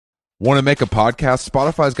Want to make a podcast?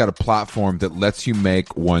 Spotify's got a platform that lets you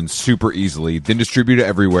make one super easily, then distribute it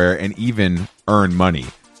everywhere, and even earn money.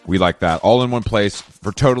 We like that. All in one place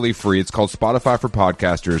for totally free. It's called Spotify for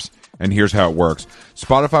Podcasters, and here's how it works.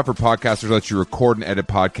 Spotify for Podcasters lets you record and edit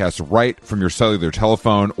podcasts right from your cellular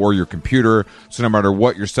telephone or your computer, so no matter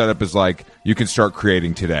what your setup is like, you can start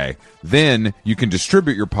creating today. Then you can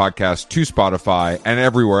distribute your podcast to Spotify and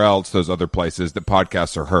everywhere else, those other places that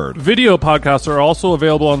podcasts are heard. Video podcasts are also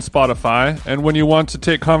available on Spotify, and when you want to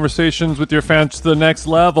take conversations with your fans to the next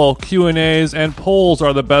level, Q&As and polls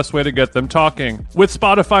are the best way to get them talking. With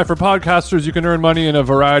Spotify for Podcasters, you can earn money in a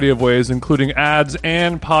variety of ways, including ads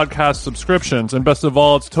and podcast subscriptions. And best of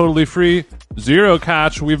all, it's totally free, zero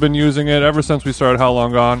catch. We've been using it ever since we started How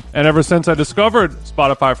Long Gone. And ever since I discovered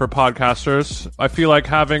Spotify for Podcasters, I feel like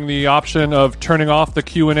having the option of turning off the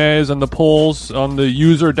Q&As and the polls on the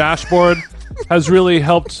user dashboard has really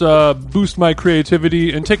helped boost my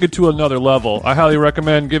creativity and take it to another level. I highly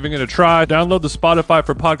recommend giving it a try. Download the Spotify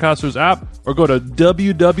for Podcasters app or go to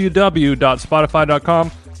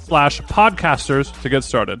www.spotify.com/podcasters to get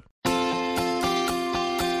started.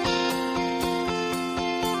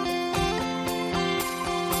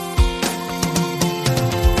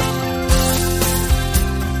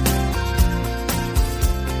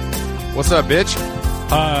 What's up, bitch?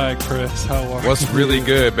 Hi, Chris. How are you? What's really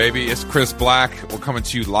good, baby? It's Chris Black. We're coming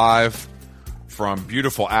to you live from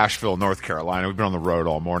beautiful Asheville, North Carolina. We've been on the road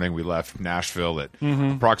all morning. We left Nashville at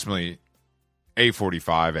approximately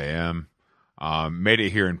 8:45 a.m. Made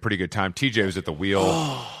it here in pretty good time. TJ was at the wheel.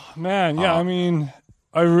 Oh, man, yeah. I mean,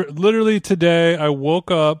 literally today I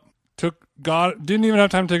woke up, didn't even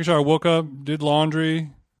have time to take a shower. I woke up, did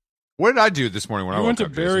laundry. What did I do this morning when I went to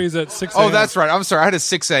up, Barry's at 6 a.m.? Oh, that's right. I'm sorry. I had a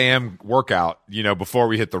 6 a.m. workout, before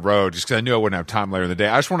we hit the road, just because I knew I wouldn't have time later in the day.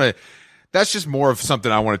 That's just more of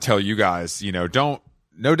something I want to tell you guys, no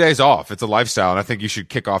days off. It's a lifestyle, and I think you should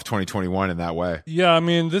kick off 2021 in that way. Yeah, I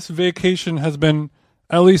mean, this vacation has been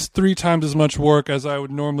at least 3 times as much work as I would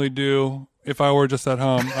normally do if I were just at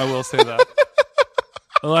home. I will say that.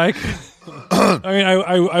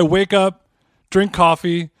 I wake up, drink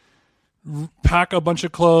coffee, pack a bunch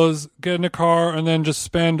of clothes, get in a car, and then just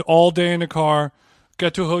spend all day in a car,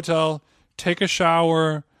 get to a hotel, take a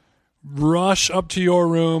shower, rush up to your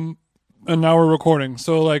room, and now we're recording.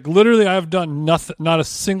 So, literally, I've done nothing, not a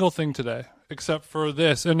single thing today, except for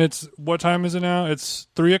this. And what time is it now? It's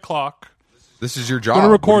 3 o'clock. This is your job. Going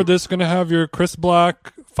to record this, going to have your Chris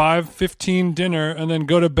Black 5:15 dinner, and then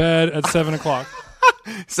go to bed at 7 o'clock.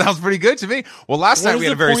 Sounds pretty good to me. Well, last night we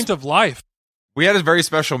had a very... What is the point of life? We had a very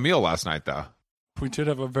special meal last night, though. We did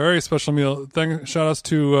have a very special meal. Shout outs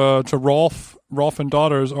to Rolf and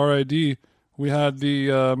Daughters, RID. We had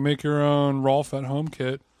the make your own Rolf at home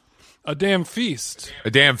kit. A damn feast. A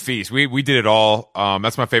damn feast. We did it all.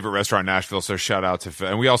 That's my favorite restaurant in Nashville. So shout out to,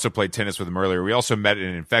 and we also played tennis with him earlier. We also met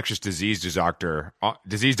an infectious disease doctor on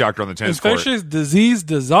the tennis court. Infectious disease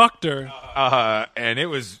doctor. And it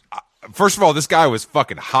was. First of all, this guy was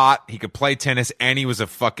fucking hot. He could play tennis, and he was a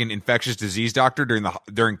fucking infectious disease doctor during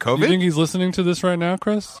COVID. You think he's listening to this right now,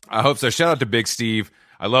 Chris? I hope so. Shout out to Big Steve.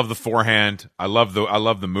 I love the forehand. I love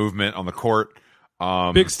the movement on the court.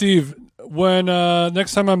 Big Steve, when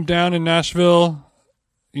next time I'm down in Nashville,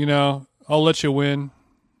 I'll let you win.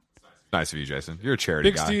 Nice of you, Jason. You're a charity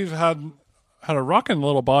guy. Big Steve had a rockin'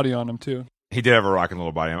 little body on him too. He did have a rockin'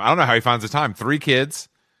 little body on him. I don't know how he finds the time. 3 kids,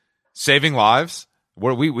 saving lives.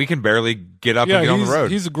 We can barely get up and get on the road.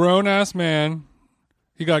 He's a grown-ass man.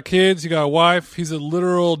 He got kids. He got a wife. He's a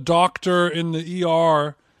literal doctor in the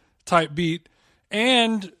ER type beat.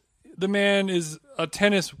 And the man is a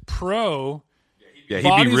tennis pro. Yeah,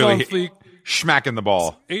 he'd be really on fleek. Smacking the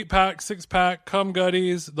ball. 8-pack, 6-pack, cum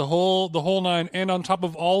gutties, the whole nine. And on top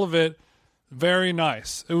of all of it, very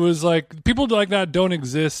nice. It was like, people like that don't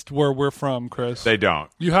exist where we're from, Chris. They don't.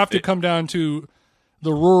 You have to come down to the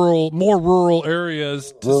more rural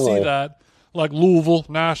areas to see that, like Louisville,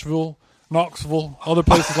 Nashville, Knoxville, other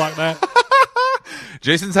places like that.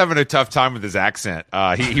 Jason's having a tough time with his accent.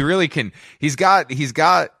 He really can. He's got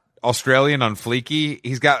Australian on fleeky.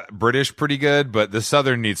 He's got British pretty good, but the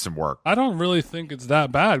Southern needs some work. I don't really think it's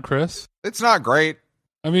that bad, Chris. It's not great.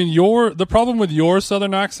 I mean, the problem with your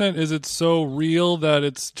Southern accent is it's so real that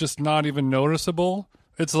it's just not even noticeable.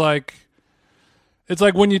 It's like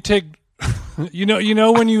when you take. You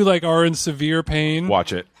know when you are in severe pain.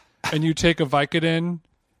 Watch it. And you take a Vicodin,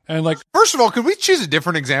 and First of all, could we choose a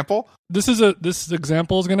different example? This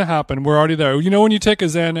example is going to happen. We're already there. When you take a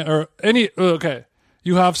Xanax or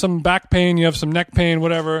you have some back pain, you have some neck pain,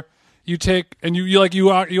 whatever. You take and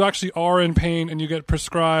you actually are in pain, and you get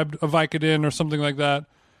prescribed a Vicodin or something like that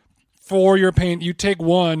for your pain. You take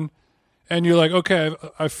one, and you're like, okay,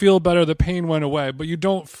 I feel better. The pain went away, but you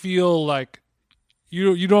don't feel like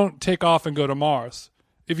you don't take off and go to Mars.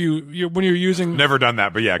 If when you're using Never done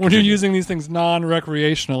that, but yeah. When you're using these things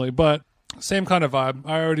non-recreationally, but same kind of vibe.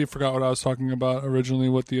 I already forgot what I was talking about originally,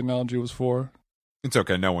 what the analogy was for. It's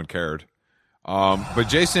okay. No one cared. But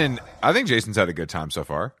Jason, I think Jason's had a good time so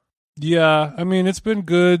far. Yeah, I mean, it's been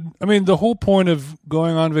good. I mean, the whole point of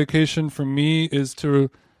going on vacation for me is to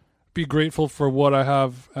be grateful for what I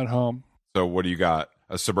have at home. So what do you got?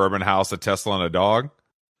 A suburban house, a Tesla, and a dog?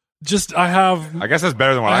 I guess that's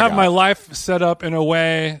better than what I got. I have my life set up in a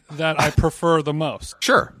way that I prefer the most.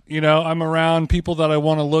 Sure. I'm around people that I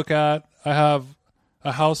want to look at. I have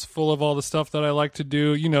a house full of all the stuff that I like to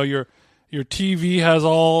do. Your TV has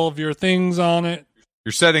all of your things on it.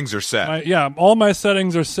 Your settings are set. All my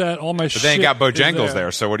settings are set. All my shit. But they ain't got Bojangles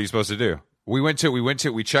there. So what are you supposed to do?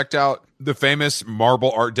 We checked out the famous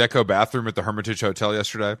marble Art Deco bathroom at the Hermitage Hotel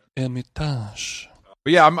yesterday. Hermitage.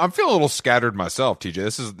 But yeah, I'm feeling a little scattered myself,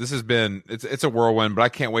 TJ. This has been it's a whirlwind, but I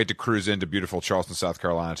can't wait to cruise into beautiful Charleston, South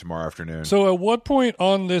Carolina tomorrow afternoon. So at what point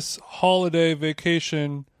on this holiday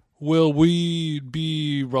vacation will we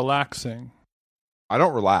be relaxing? I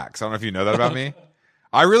don't relax. I don't know if you know that about me.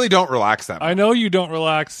 I really don't relax that much. I know you don't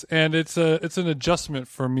relax, and it's an adjustment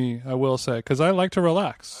for me, I will say, because I like to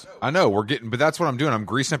relax. I know but that's what I'm doing. I'm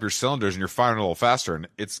greasing up your cylinders, and you're firing a little faster, and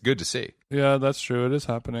it's good to see. Yeah, that's true. It is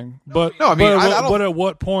happening. But no, I mean, but at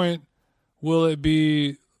what point will it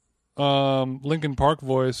be Linkin Park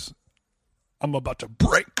voice? I'm about to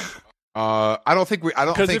break. I don't think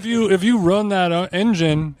because if you run that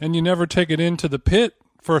engine and you never take it into the pit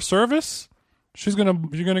for a service. You're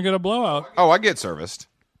gonna get a blowout. Oh, I get serviced.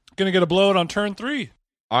 Gonna get a blowout on turn 3.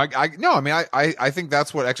 I think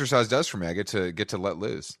that's what exercise does for me. I get to let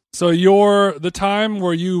loose. So the time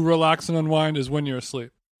where you relax and unwind is when you're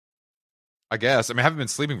asleep. I guess. I mean, I haven't been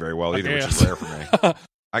sleeping very well either, which is rare for me.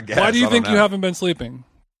 I guess. Why do you think you haven't been sleeping?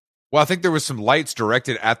 Well, I think there was some lights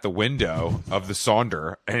directed at the window of the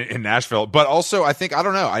Sonder in Nashville, but also I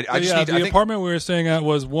don't know. The apartment we were staying at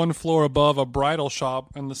was one floor above a bridal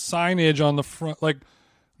shop, and the signage on the front, like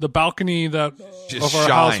the balcony of our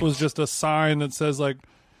house, was just a sign that says like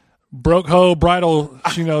 "broke hoe bridal,"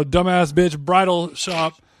 dumbass bitch bridal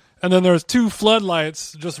shop. And then there's 2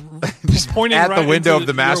 floodlights just pointing at right the window into of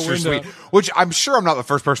the master suite, which I'm sure I'm not the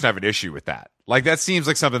first person to have an issue with that. Like that seems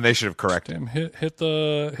like something they should have corrected. Damn, hit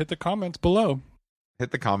the comments below.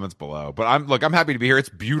 Hit the comments below. But I'm happy to be here. It's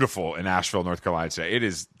beautiful in Asheville, North Carolina today. It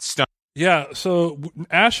is stunning. Yeah, so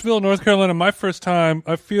Asheville, North Carolina, my first time.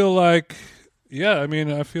 I feel like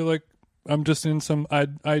I'm just in some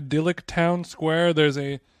idyllic town square. There's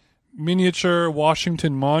a miniature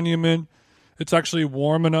Washington Monument. It's actually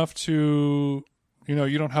warm enough to,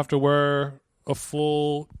 you don't have to wear a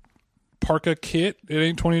full parka kit. It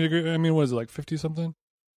ain't 20 degrees. I mean, what is it, like 50 something?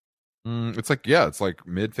 It's like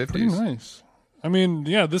mid 50s. Pretty nice. I mean,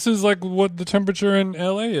 yeah, this is like what the temperature in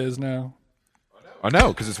LA is now. I know,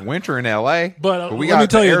 because it's winter in LA. But let me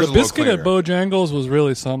tell you, the biscuit at Bojangles was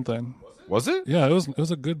really something. Was it? Yeah, it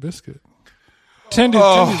was a good biscuit.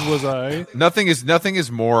 Tendies was Nothing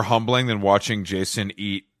is more humbling than watching Jason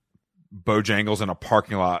eat Bojangles in a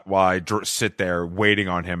parking lot while I sit there waiting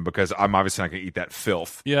on him, because I'm obviously not going to eat that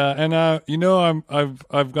filth. Yeah, and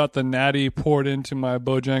I've got the natty poured into my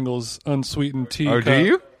Bojangles unsweetened tea. Oh, do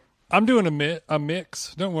you? I'm doing a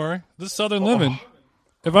mix. Don't worry. This is Southern living.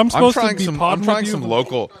 If I'm supposed to be I'm trying some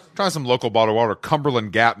local bottled water.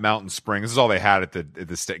 Cumberland Gap Mountain Spring. This is all they had at the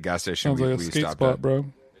gas station. Sounds like a skate spot, bro.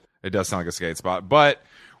 It does sound like a skate spot, but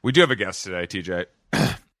we do have a guest today, TJ.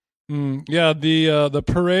 Yeah, the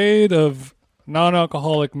parade of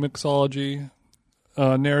non-alcoholic mixology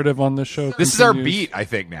narrative on this show. This is our beat, I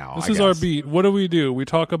think. Now this is our beat. What do? We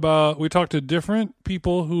talk to different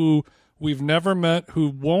people who we've never met, who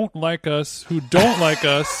won't like us, who don't like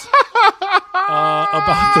us,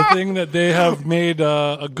 about the thing that they have made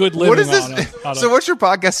a good living. What is this? So what's your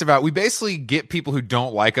podcast about? We basically get people who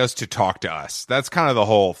don't like us to talk to us. That's kind of the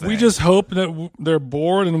whole thing. We just hope that they're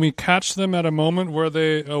bored and we catch them at a moment where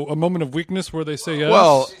a moment of weakness where they say yes.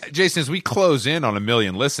 Well, Jason, as we close in on 1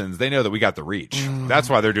 million listens, they know that we got the reach. That's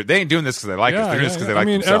why they ain't doing this because they like us. They're doing this because they like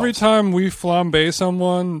themselves. Every time we flambe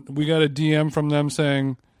someone, we got a DM from them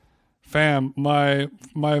saying, "Fam, my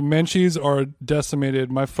menchies are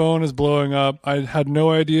decimated. My phone is blowing up. I had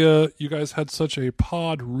no idea you guys had such a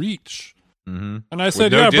pod reach." Mm-hmm. And I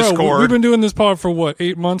said, bro, we've been doing this pod for what,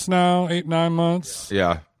 8 months now, 8-9 months.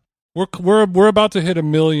 Yeah, we're about to hit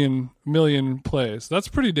 1 million plays. That's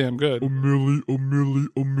pretty damn good. A milli.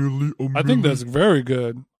 I think that's very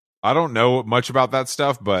good. I don't know much about that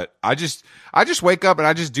stuff, but I just wake up and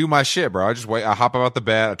I just do my shit, bro. I hop out the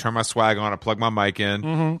bed, I turn my swag on, I plug my mic in.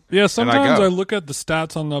 Mm-hmm. Yeah, sometimes I look at the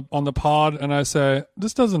stats on the pod and I say,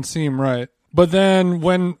 this doesn't seem right. But then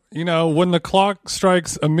when the clock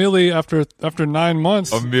strikes a milli after 9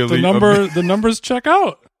 months, the numbers check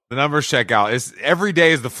out. The numbers check out. Every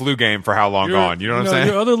day is the flu game for how long gone. You know what I'm saying?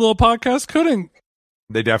 Your other little podcasts couldn't.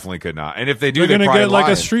 They definitely could not. And if they do, they're going to get like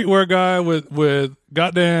a streetwear guy with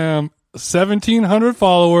goddamn 1,700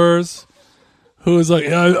 followers who is like,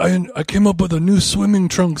 yeah, I came up with a new swimming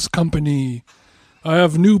trunks company. I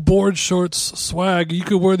have new board shorts swag. You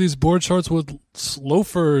could wear these board shorts with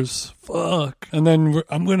loafers. Fuck. And then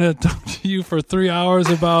I'm going to talk to you for 3 hours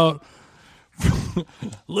about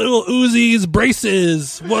Little Uzi's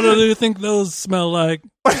braces. What do you think those smell like?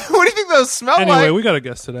 What do you think those smell like? Anyway, we got a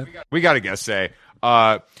guest today. We got a guest today.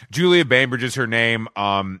 Julia Bainbridge is her name.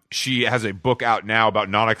 She has a book out now about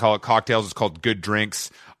non-alcoholic cocktails. It's called Good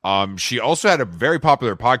Drinks. She also had a very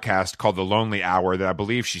popular podcast called The Lonely Hour that I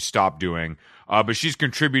believe she stopped doing. But she's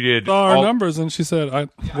contributed our numbers, and she said,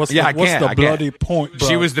 what's the bloody point, bro?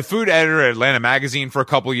 She was the food editor at Atlanta Magazine for a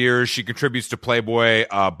couple years. She contributes to Playboy,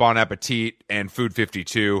 Bon Appetit, and Food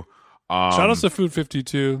 52. Shout out to Food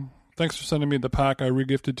 52. Thanks for sending me the pack I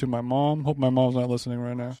regifted to my mom. Hope my mom's not listening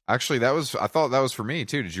right now. Actually, I thought that was for me,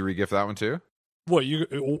 too. Did you regift that one, too? What are you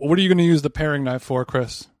going to use the paring knife for,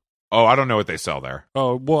 Chris? Oh, I don't know what they sell there.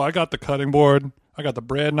 Oh, well, I got the cutting board. I got the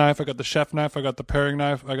bread knife. I got the chef knife. I got the paring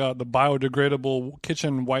knife. I got the biodegradable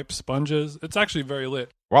kitchen wipe sponges. It's actually very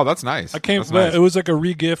lit. Wow, that's nice. It was like a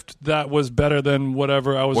regift that was better than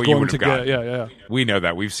whatever I was going to get. Yeah. We know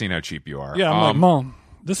that. We've seen how cheap you are. Yeah, I'm like, Mom,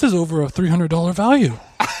 this is over a $300 value.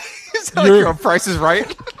 Is that like your Price is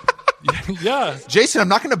Right? Yeah. Jason, I'm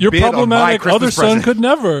not going to your bid on my Christmas other son present. could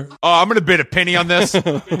never. Oh, I'm going to bid a penny on this.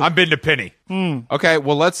 I'm bidding a penny. Okay,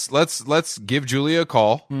 well let's give Julia a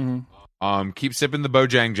call. Mm-hmm. Keep sipping the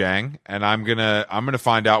Bojang Jang, and I'm gonna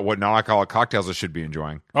find out what non-alcoholic cocktails I should be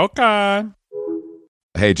enjoying. Okay.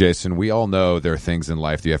 Hey, Jason, we all know there are things in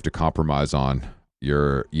life that you have to compromise on.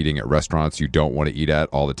 You're eating at restaurants you don't want to eat at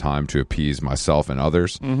all the time to appease myself and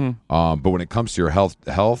others. Mm-hmm. But when it comes to your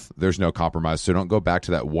health, there's no compromise. So don't go back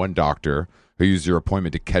to that one doctor who used your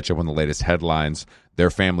appointment to catch up on the latest headlines,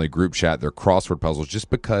 their family group chat, their crossword puzzles,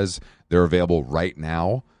 just because they're available right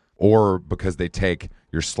now or because they take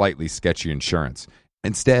your slightly sketchy insurance.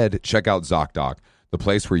 Instead, check out ZocDoc, the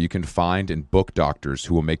place where you can find and book doctors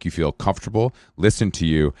who will make you feel comfortable, listen to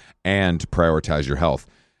you, and prioritize your health.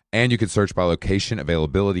 And you can search by location,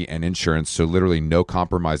 availability, and insurance, so literally no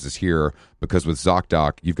compromises here, because with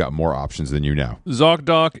ZocDoc, you've got more options than you know.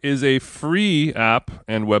 ZocDoc is a free app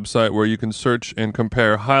and website where you can search and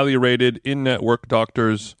compare highly rated in-network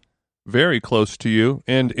doctors very close to you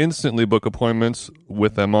and instantly book appointments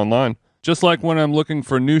with them online. Just like when I'm looking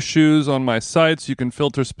for new shoes on my sites, you can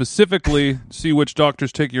filter specifically, see which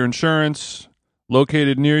doctors take your insurance,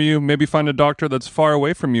 located near you, maybe find a doctor that's far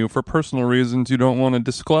away from you for personal reasons you don't want to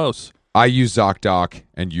disclose. I use ZocDoc,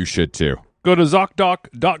 and you should too. Go to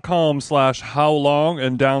ZocDoc.com/howlong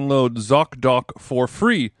and download ZocDoc for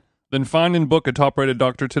free. Then find and book a top-rated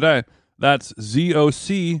doctor today. That's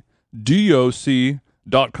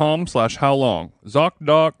ZocDoc.com/howlong.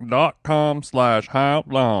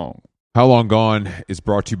 ZocDoc.com/howlong. How Long Gone is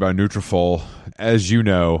brought to you by Nutrafol. As you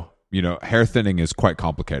know, hair thinning is quite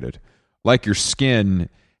complicated. Like your skin,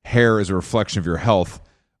 hair is a reflection of your health.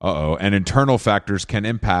 And internal factors can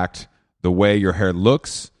impact the way your hair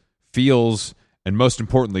looks, feels, and most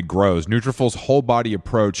importantly, grows. Nutrafol's whole body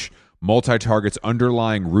approach multi-targets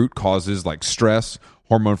underlying root causes like stress,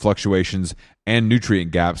 hormone fluctuations, and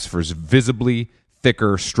nutrient gaps for visibly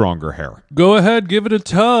thicker, stronger hair. Go ahead, give it a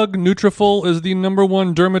tug. Nutrafol is the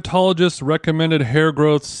 #1 dermatologist-recommended hair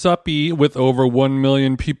growth suppy with over 1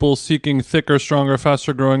 million people seeking thicker, stronger,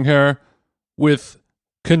 faster-growing hair with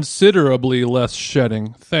considerably less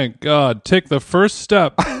shedding. Thank God. Take the first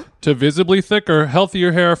step to visibly thicker,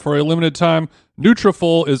 healthier hair for a limited time.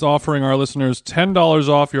 Nutrafol is offering our listeners $10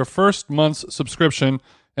 off your first month's subscription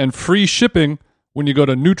and free shipping when you go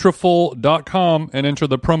to Nutrafol.com and enter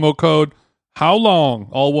the promo code HOWLONG,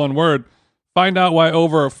 all one word. Find out why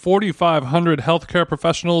over 4,500 healthcare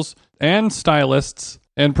professionals and stylists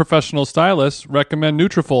and professional stylists recommend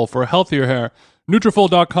Nutrafol for healthier hair.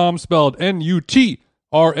 Nutrafol.com, spelled Nutrafol.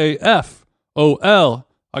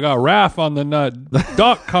 I got RAF on the nut.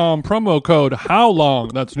 .com, promo code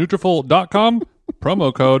HOWLONG. That's Nutrafol.com,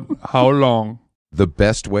 promo code HOWLONG. The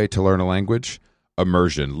best way to learn a language?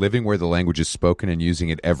 Immersion, living where the language is spoken and using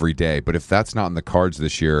it every day. But if that's not in the cards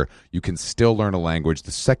this year, you can still learn a language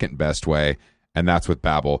the second best way, and that's with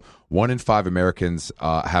Babbel. 1 in 5 Americans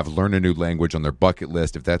have learned a new language on their bucket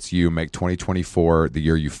list. If that's you, make 2024 the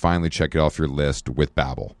year you finally check it off your list with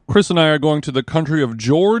Babbel. Chris and I are going to the country of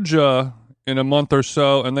Georgia in a month or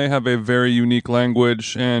so, and they have a very unique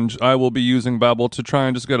language, and I will be using Babbel to try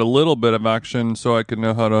and just get a little bit of action so I can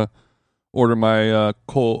know how to order my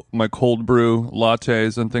cold brew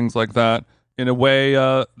lattes and things like that in a way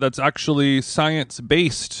that's actually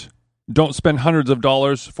science-based. Don't spend hundreds of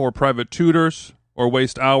dollars for private tutors or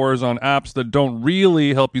waste hours on apps that don't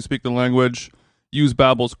really help you speak the language. Use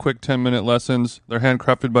Babbel's quick 10-minute lessons. They're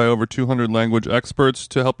handcrafted by over 200 language experts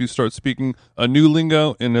to help you start speaking a new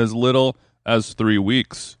lingo in as little as 3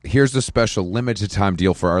 weeks. Here's the special limited time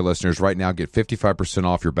deal for our listeners. Right now, get 55%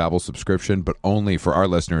 off your Babbel subscription, but only for our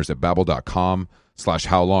listeners at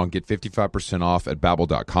Babbel.com/howlong. Get 55% off at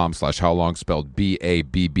Babbel.com/howlong, spelled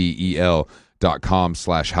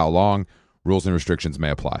BABBEL.com/howlong. Rules and restrictions may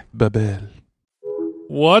apply. Babbel.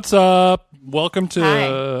 What's up? Welcome to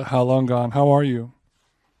Hi. How Long Gone. How are you?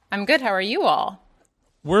 I'm good. How are you all?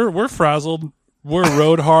 We're frazzled. We're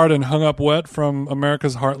rode hard and hung up wet from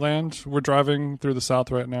America's heartland. We're driving through the South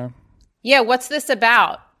right now. Yeah, what's this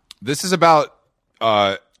about? This is about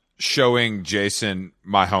showing Jason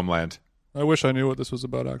my homeland. I wish I knew what this was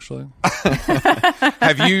about, actually.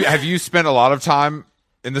 Have you spent a lot of time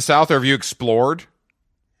in the South, or have you explored?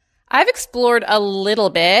 I've explored a little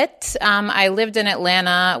bit. I lived in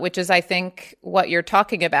Atlanta, which is, I think, what you're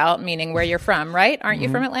talking about, meaning where you're from, right? Aren't you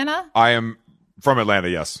from Atlanta? I am from Atlanta,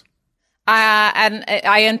 yes. And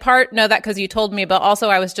I, in part, know that because you told me, but also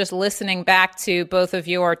I was just listening back to both of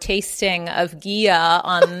your tasting of Gia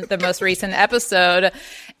on the most recent episode,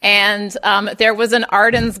 and there was an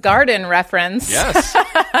Arden's Garden reference. Yes.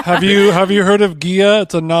 Have you heard of Gia?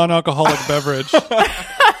 It's a non-alcoholic beverage.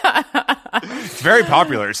 It's very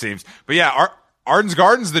popular, it seems. But yeah, Arden's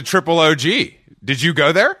Garden's the triple OG. Did you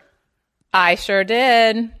go there? I sure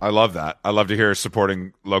did. I love that. I love to hear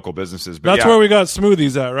supporting local businesses. But That's yeah. where we got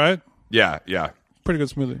smoothies at, right? Yeah. Pretty good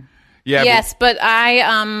smoothie. Yeah. Yes, but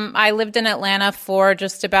I lived in Atlanta for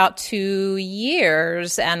just about 2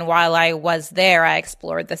 years, and while I was there, I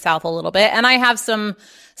explored the South a little bit. And I have some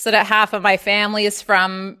sort of half of my family is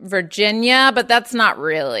from Virginia, but that's not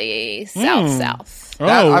really South.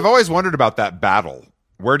 I've always wondered about that battle.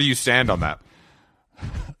 Where do you stand on that?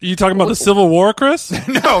 You talking about the Civil War, Chris?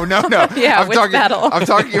 No. Yeah, which battle?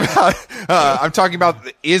 I'm talking about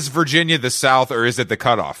is Virginia the South, or is it the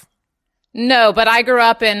cutoff? No, but I grew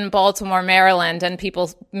up in Baltimore, Maryland, and people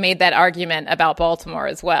made that argument about Baltimore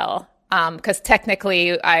as well. Because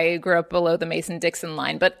technically I grew up below the Mason-Dixon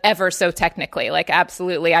line, but ever so technically, like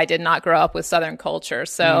absolutely I did not grow up with Southern culture.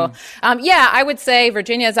 So, yeah, I would say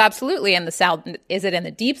Virginia is absolutely in the South. Is it in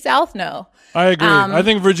the deep South? No. I agree. I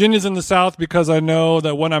think Virginia's in the South because I know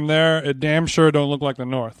that when I'm there, it damn sure don't look like the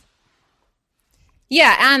North.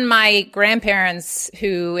 Yeah, and my grandparents,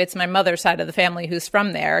 who it's my mother's side of the family who's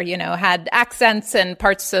from there, you know, had accents, and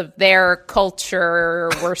parts of their culture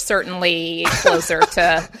were certainly closer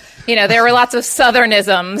to, you know, there were lots of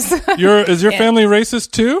Southernisms. Is your family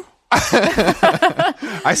racist too?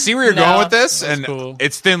 I see where you're going with this, and cool.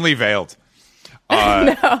 It's thinly veiled.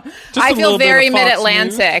 No, I feel very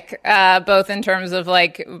mid-Atlantic, both in terms of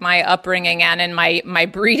like my upbringing and in my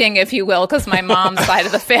breeding, if you will, because my mom's side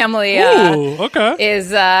of the family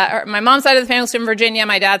is my mom's side of the family is from Virginia,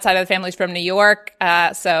 my dad's side of the family is from New York.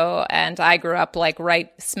 And I grew up like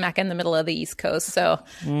right smack in the middle of the East Coast, so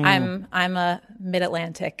I'm a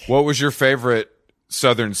mid-Atlantic. What was your favorite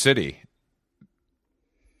Southern city?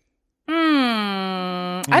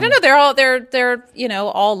 I don't know. They're you know,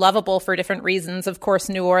 all lovable for different reasons. Of course,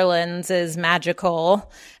 New Orleans is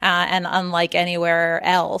magical and unlike anywhere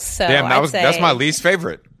else. So Damn, that's my least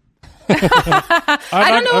favorite. I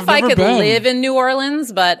don't know if I could been. live in New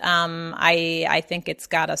Orleans, but I think it's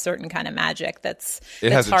got a certain kind of magic that's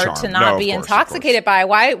has a hard charm. to not be intoxicated by.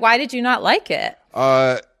 Why did you not like it?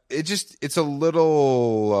 It's a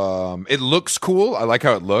little it looks cool. I like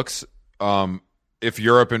how it looks. If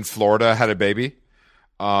Europe and Florida had a baby.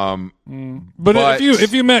 But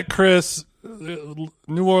if you met Chris,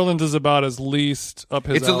 New Orleans is about as least up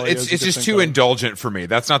his alley. It's just too indulgent for me.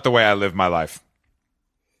 That's not the way I live my life.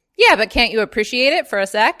 Yeah, but can't you appreciate it for a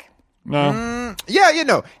sec? No. Yeah, you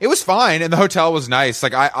know, it was fine, and the hotel was nice.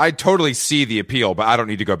 Like I totally see the appeal, but I don't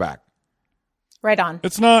need to go back. Right on.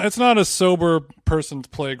 It's not a sober person's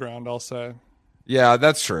playground, I'll say. Yeah,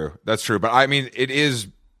 that's true. But I mean, it is.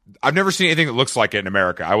 I've never seen anything that looks like it in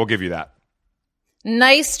America. I will give you that.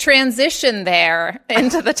 Nice transition there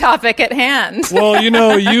into the topic at hand. Well, you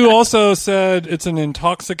know, you also said it's an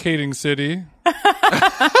intoxicating city.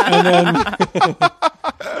 And then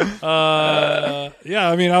Yeah,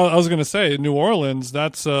 I mean, I was gonna say New Orleans.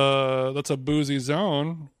 That's a boozy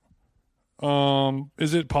zone.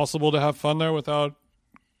 Is it possible to have fun there without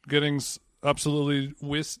getting absolutely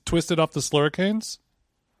twisted off the slurricanes?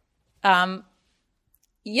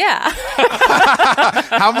 Yeah.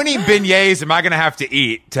 How many beignets am I going to have to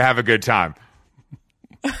eat to have a good time?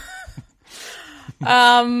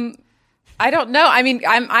 I don't know. I mean,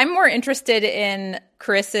 I'm more interested in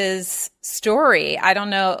Chris's story. I don't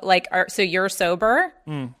know. Like, so you're sober?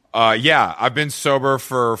 Yeah, I've been sober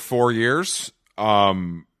for 4 years.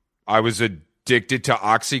 I was addicted to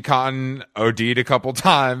OxyContin, OD'd a couple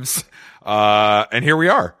times, and here we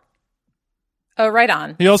are. Oh, right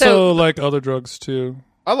on. He also liked other drugs too.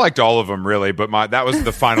 I liked all of them, really, but that was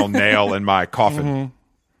the final nail in my coffin. Mm-hmm.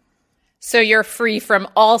 So you're free from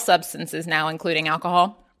all substances now, including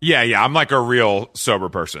alcohol? Yeah, I'm like a real sober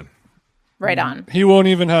person. Right on. He won't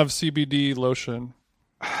even have CBD lotion.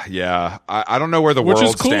 Yeah, I don't know where the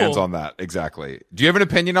world stands on that exactly. Do you have an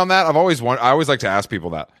opinion on that? I always like to ask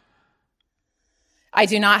people that. I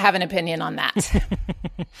do not have an opinion on that.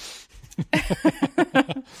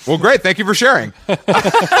 Well, great. Thank you for sharing.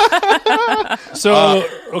 So,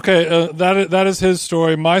 okay, that is his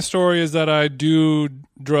story. My story is that I do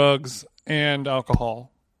drugs and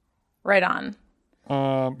alcohol. Right on.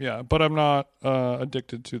 Yeah, but I'm not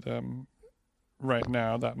addicted to them right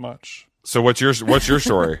now that much. So what's your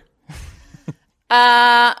story?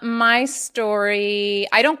 My story,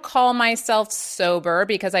 I don't call myself sober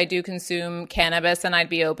because I do consume cannabis and I'd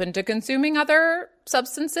be open to consuming other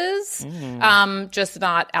substances, just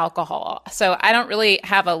not alcohol. So I don't really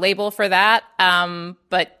have a label for that.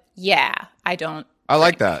 But yeah, I don't. I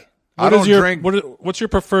like that. What's your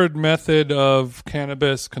preferred method of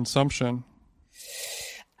cannabis consumption?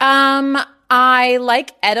 I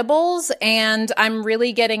like edibles, and I'm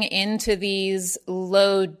really getting into these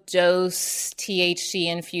low-dose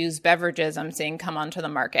THC-infused beverages I'm seeing come onto the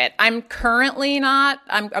market. I'm currently not.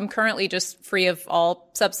 I'm currently just free of all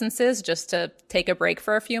substances, just to take a break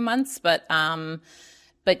for a few months. But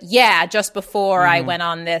yeah, just before I went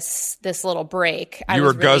on this little break, I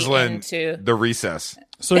was guzzling into the recess.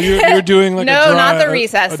 So you're doing like no, a dry, not the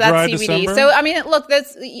recess. That's CBD. December? So I mean, look.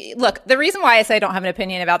 The reason why I say I don't have an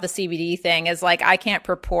opinion about the CBD thing is like I can't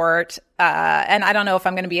purport, and I don't know if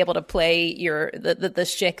I'm going to be able to play the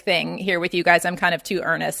shtick thing here with you guys. I'm kind of too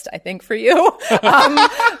earnest, I think, for you. But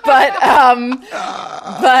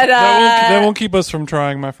that won't keep us from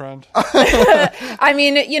trying, my friend. I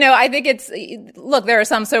mean, I think there are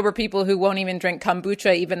some sober people who won't even drink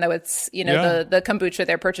kombucha, even though it's the kombucha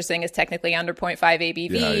they're purchasing is technically under 0.5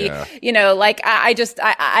 ABV. Yeah.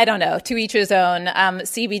 I don't know. To each his own.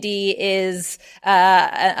 CBD is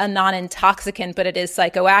a non-intoxicant, but it is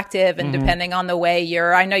psychoactive, and depending on the way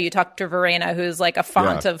I know you talked to Verena, who's like a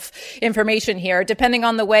font of information here. Depending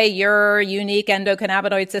on the way your unique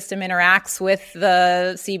endocannabinoid system interacts with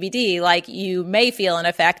the CBD, like you may feel an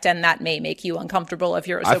effect, and that may make you uncomfortable if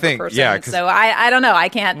you're a sober person. Yeah, so I don't know. I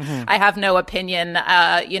can't. I have no opinion.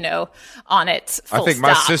 On it. I think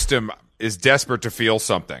my system is desperate to feel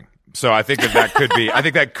something. So I think that could be, I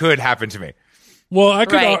think that could happen to me. Well, I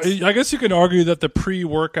guess you could argue that the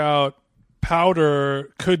pre-workout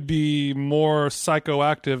powder could be more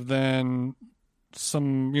psychoactive than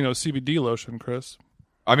some, CBD lotion, Chris.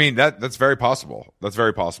 I mean, that's very possible. That's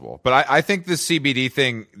very possible. But I think the CBD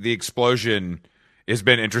thing, the explosion has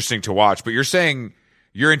been interesting to watch, but you're saying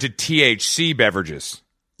you're into THC beverages.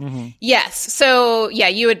 Mm-hmm. Yes. So, yeah,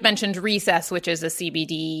 you had mentioned Recess, which is a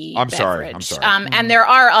CBD beverage. I'm sorry. And there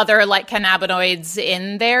are other like cannabinoids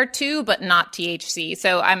in there too, but not THC.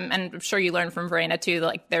 So I'm sure you learned from Verena too,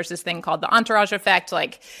 like there's this thing called the entourage effect.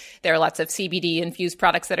 Like there are lots of CBD infused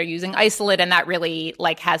products that are using isolate, and that really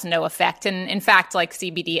like has no effect. And in fact, like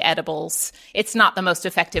CBD edibles, it's not the most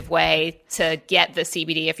effective way to get the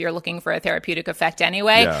CBD if you're looking for a therapeutic effect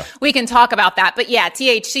anyway. Yeah. We can talk about that. But yeah,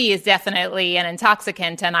 THC is definitely an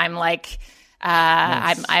intoxicant, and I'm like,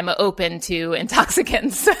 nice. I'm open to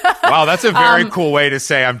intoxicants. Wow, that's a very cool way to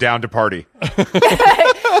say I'm down to party.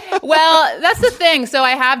 Well, that's the thing. So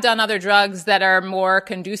I have done other drugs that are more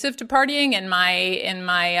conducive to partying in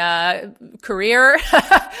my career.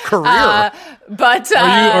 But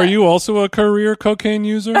are you also a career cocaine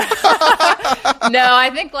user? No,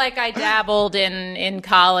 I think like I dabbled in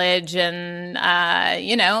college and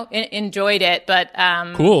enjoyed it, but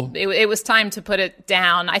cool. It was time to put it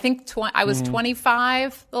down. I think I was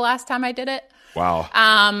 25 the last time I did it. Wow.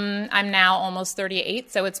 I'm now almost 38,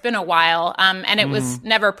 so it's been a while. And it was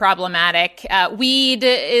never problematic. Cannabis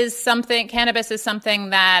is something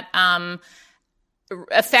that,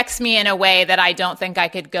 affects me in a way that I don't think I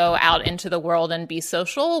could go out into the world and be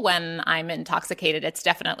social when I'm intoxicated. It's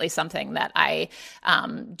definitely something that I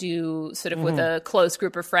do sort of with a close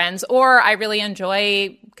group of friends, or I really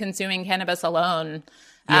enjoy consuming cannabis alone.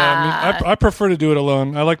 Yeah, I prefer to do it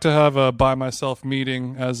alone. I like to have a by myself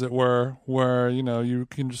meeting, as it were, where, you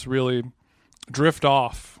can just really drift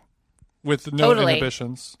off with no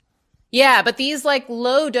inhibitions. Yeah, but these like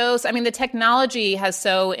low dose, I mean, the technology has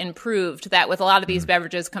so improved that with a lot of these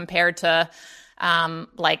beverages compared to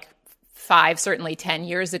like 5, certainly 10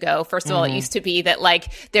 years ago. First of all, it used to be that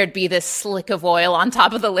like there'd be this slick of oil on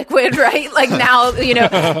top of the liquid, right? Like now, the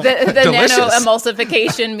nano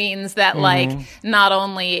emulsification means that like not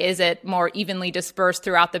only is it more evenly dispersed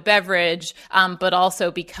throughout the beverage, but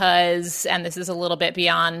also because, and this is a little bit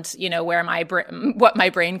beyond, where what my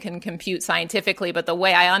brain can compute scientifically, but the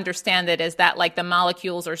way I understand it is that like the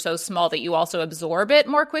molecules are so small that you also absorb it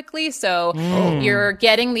more quickly. So you're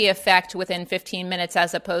getting the effect within 15 minutes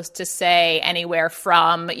as opposed to say anywhere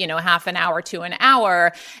from, half an hour to an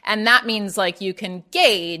hour. And that means like you can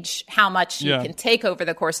gauge how much you can take over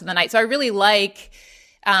the course of the night. So I really like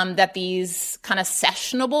that these kind of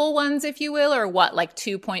sessionable ones, if you will, are like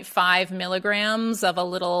 2.5 milligrams of a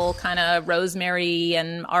little kind of rosemary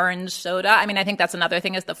and orange soda. I mean, I think that's another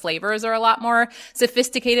thing is the flavors are a lot more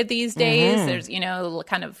sophisticated these days. There's,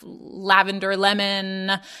 kind of lavender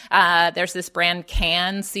lemon. There's this brand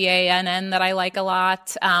Cann, Cann, that I like a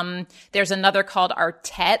lot. There's another called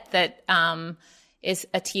Artet that is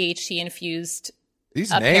a THC infused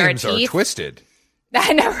These names are twisted.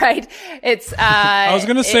 I know, right? It's. I was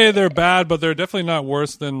gonna say they're bad, but they're definitely not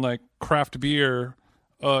worse than like craft beer,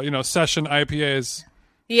 session IPAs.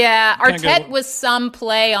 Yeah, Artet was some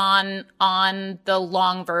play on the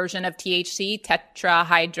long version of THC,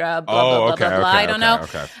 tetrahydra, blah blah blah. I don't know.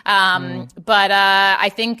 Okay. But I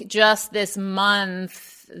think just this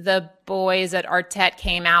month, the boys at Artet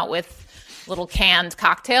came out with little canned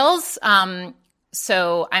cocktails.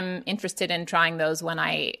 So I'm interested in trying those when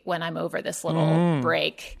I'm over this little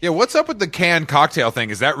break. Yeah, what's up with the canned cocktail thing?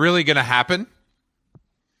 Is that really going to happen?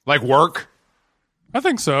 Like work? I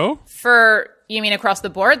think so. You mean across the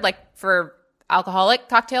board, like for alcoholic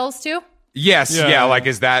cocktails too? Yes. Yeah. Like,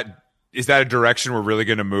 is that a direction we're really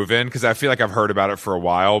going to move in? Because I feel like I've heard about it for a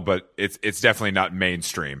while, but it's definitely not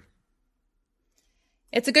mainstream.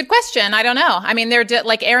 It's a good question. I don't know. I mean, they're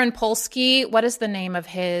like Aaron Polsky. What is the name of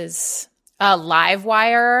his?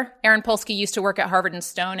 Livewire. Aaron Polsky used to work at Harvard and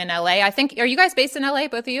Stone in LA. I think, are you guys based in LA,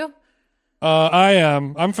 both of you? I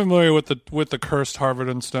am. I'm familiar with the cursed Harvard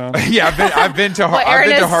and Stone. Yeah, I've been to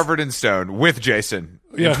Harvard and Stone with Jason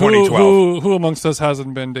in 2012. Who amongst us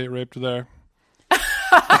hasn't been date raped there? But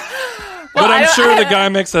I'm sure the guy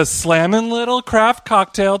makes a slamming little craft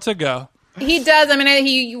cocktail to go. He does. I mean,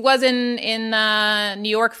 he was in New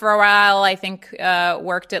York for a while. I think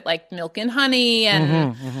worked at like Milk and Honey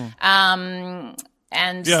and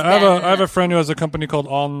and yeah. I have a friend who has a company called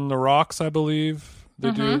On the Rocks, I believe.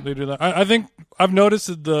 They do that. I think I've noticed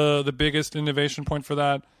that the biggest innovation point for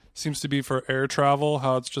that seems to be for air travel.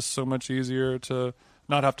 How it's just so much easier to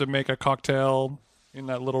not have to make a cocktail in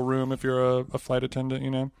that little room if you're a flight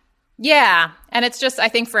attendant. Yeah. And it's just, I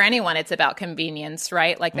think for anyone, it's about convenience,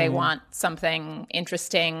 right? Like they want something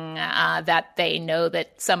interesting that they know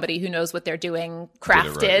that somebody who knows what they're doing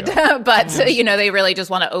crafted, right, but they really just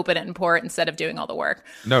want to open it and pour it instead of doing all the work.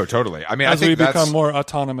 No, totally. I mean, as we become more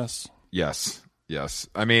autonomous. Yes.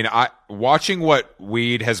 I mean, watching what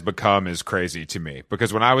weed has become is crazy to me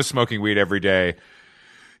because when I was smoking weed every day,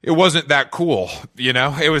 it wasn't that cool.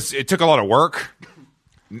 It took a lot of work.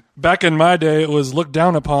 Back in my day, it was looked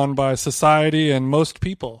down upon by society and most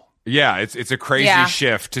people. Yeah, it's a crazy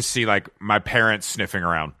shift to see like my parents sniffing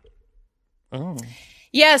around. Oh.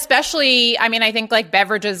 Yeah, especially, I mean, I think like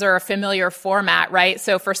beverages are a familiar format, right?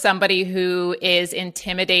 So for somebody who is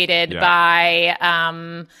intimidated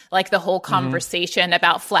by like the whole conversation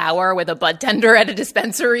about flower with a bud tender at a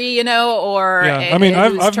dispensary, or I mean,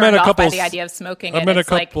 I've met a couple by the idea of smoking. I've met a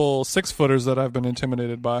couple 6-footers that I've been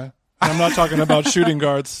intimidated by. I'm not talking about shooting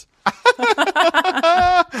guards.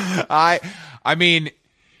 I mean,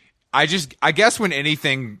 I guess when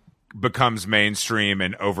anything becomes mainstream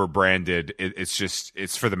and overbranded,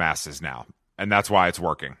 it's for the masses now. And that's why it's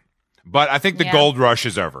working. But I think the gold rush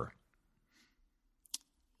is over.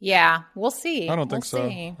 Yeah, we'll see. I don't think so.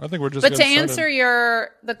 I think we're just But to answer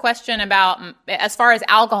the question about, as far as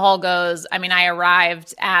alcohol goes, I mean, I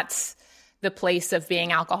arrived at the place of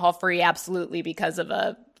being alcohol free absolutely because of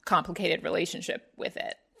a complicated relationship with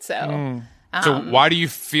it. So why do you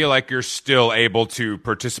feel like you're still able to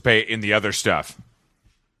participate in the other stuff?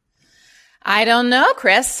 I don't know,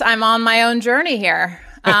 Chris. I'm on my own journey here.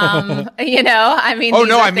 I mean, oh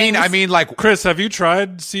no, I mean, like, Chris, have you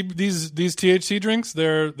tried these THC drinks?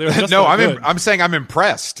 They're just no, I'm saying I'm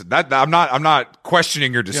impressed. That I'm not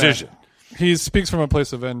questioning your decision. Yeah. He speaks from a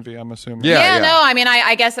place of envy, I'm assuming. Yeah. No, I mean,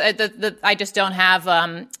 I guess I just don't have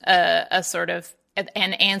a sort of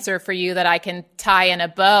an answer for you that I can tie in a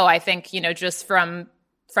bow. I think, just from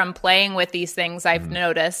playing with these things, I've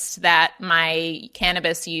noticed that my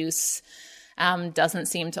cannabis use doesn't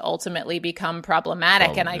seem to ultimately become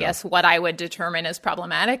problematic. And I guess what I would determine as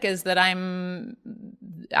problematic is that I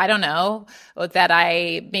don't know, that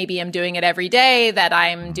I maybe am doing it every day, that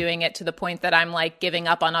I'm doing it to the point that I'm like giving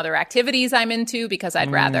up on other activities I'm into because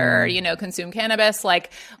I'd rather, consume cannabis.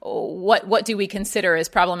 Like what do we consider as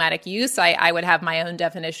problematic use? I would have my own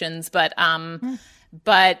definitions, but I've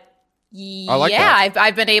been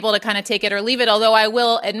able to kind of take it or leave it. Although I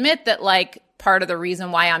will admit that like part of the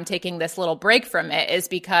reason why I'm taking this little break from it is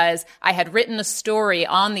because I had written a story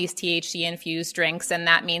on these THC infused drinks, and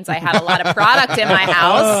that means I had a lot of product in my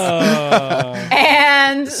house.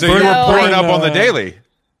 And so you were pouring up on the daily.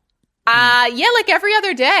 Like every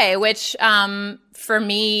other day, which for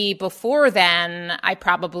me before then, I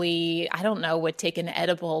don't know, would take an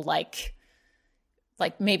edible like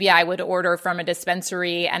maybe I would order from a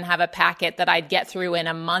dispensary and have a packet that I'd get through in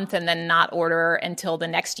a month and then not order until the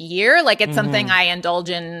next year. Like it's something I indulge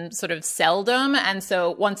in sort of seldom. And so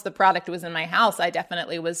once the product was in my house, I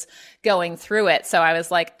definitely was going through it. So I was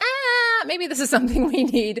like, maybe this is something we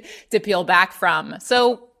need to peel back from.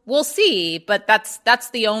 So we'll see. But that's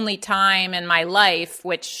the only time in my life,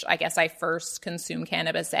 which I guess I first consumed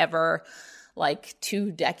cannabis ever, like 2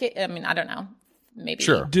 decades. I mean, I don't know. Maybe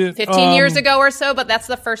 15 years ago or so, but that's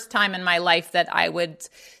the first time in my life that I would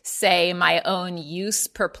say my own use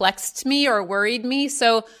perplexed me or worried me.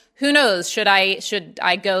 So who knows? Should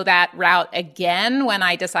I go that route again when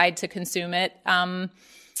I decide to consume it at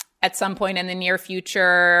some point in the near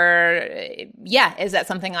future? Yeah, is that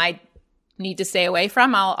something I need to stay away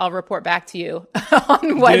from? I'll report back to you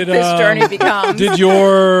on what this journey becomes. Did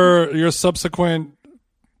your subsequent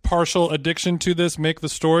partial addiction to this make the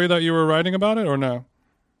story that you were writing about it, or no?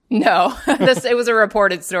 No, it was a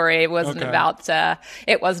reported story. It wasn't about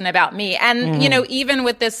me. And even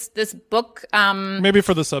with this book, maybe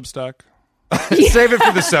for the Substack, save it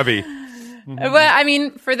for the subby. But I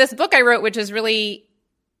mean, for this book I wrote, which is really,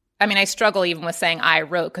 I mean, I struggle even with saying I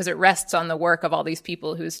wrote because it rests on the work of all these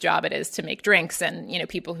people whose job it is to make drinks and,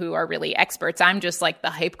 people who are really experts. I'm just like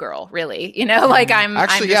the hype girl, really, like I'm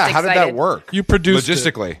actually, I'm just how did that work? You produced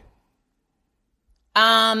logistically.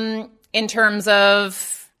 In terms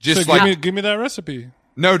of just so like, give me that recipe.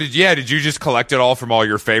 No, did you just collect it all from all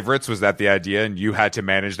your favorites? Was that the idea? And you had to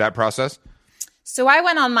manage that process? So I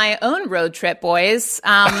went on my own road trip, boys.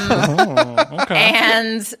 Okay.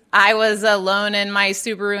 And I was alone in my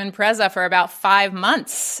Subaru Impreza for about 5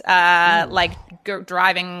 months,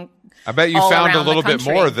 driving. I bet you found a little bit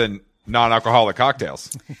more than non-alcoholic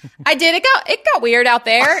cocktails. I did. It got weird out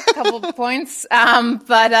there a couple of points.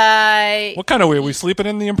 But what kind of weird? We sleeping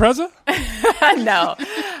in the Impreza? No.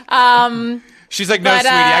 She's like, no, sweetie,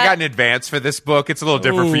 I got an advance for this book. It's a little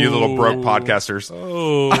different for you little broke podcasters.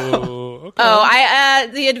 Okay.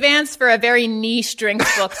 The advance for a very niche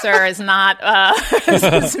drinks book, sir, is not,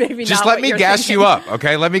 is maybe just not let me gas thinking. you up,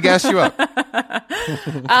 okay? Let me gas you up.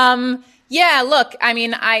 Yeah, look, I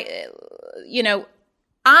mean,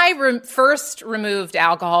 first removed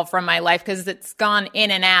alcohol from my life because it's gone in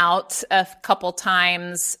and out a couple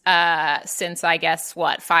times since, I guess,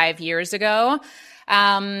 5 years ago.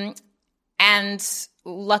 And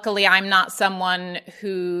luckily, I'm not someone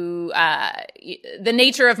who the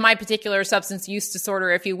nature of my particular substance use disorder,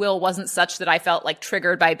 if you will, wasn't such that I felt like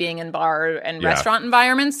triggered by being in bar and restaurant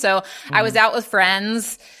environments. So I was out with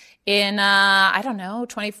friends in,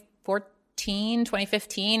 2014,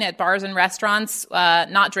 2015 at bars and restaurants,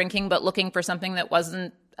 not drinking, but looking for something that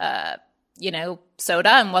wasn't, soda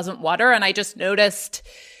and wasn't water. And I just noticed,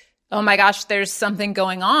 oh my gosh, there's something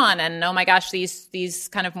going on. And oh my gosh, these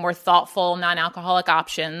kind of more thoughtful non-alcoholic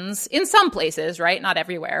options in some places, right? Not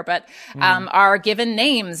everywhere, but are given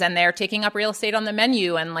names and they're taking up real estate on the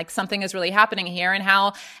menu and like something is really happening here. And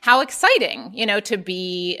how exciting, to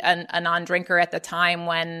be a non-drinker at the time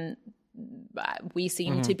when we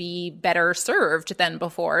seem to be better served than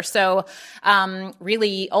before. So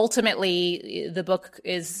really, ultimately, the book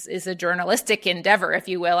is a journalistic endeavor, if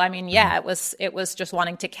you will. I mean, it was just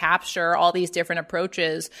wanting to capture all these different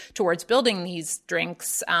approaches towards building these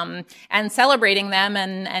drinks and celebrating them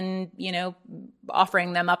and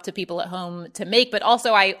offering them up to people at home to make. But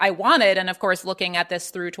also I wanted, and of course, looking at this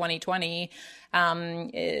through 2020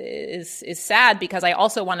 is sad, because I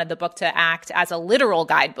also wanted the book to act as a literal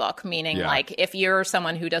guidebook, meaning like if you're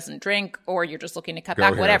someone who doesn't drink or you're just looking to cut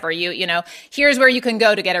back, whatever, you know, here's where you can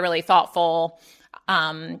go to get a really thoughtful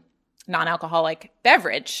non-alcoholic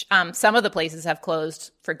beverage. Some of the places have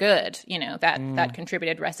closed for good, you know, that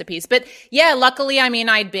contributed recipes. But yeah, luckily, I mean,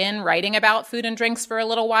 I'd been writing about food and drinks for a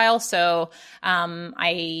little while. So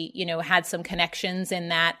I, you know, had some connections in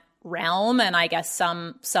that realm, and I guess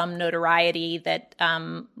some notoriety that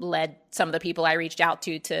led some of the people I reached out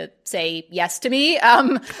to say yes to me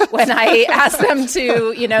when I asked them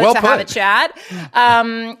to, you know, have a chat.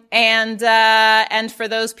 And for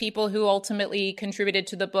those people who ultimately contributed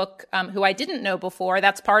to the book, who I didn't know before,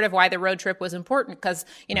 that's part of why the road trip was important, because,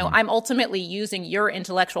 you know, I'm ultimately using your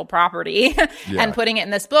intellectual property and putting it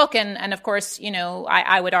in this book. And of course, you know,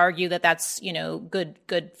 I would argue that that's, you know, good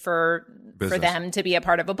for them to be a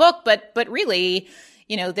part of a book. But really,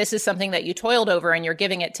 you know, this is something that you toiled over, and you're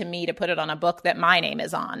giving it to me to put it on a book that my name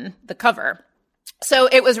is on the cover. So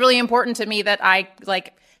it was really important to me that I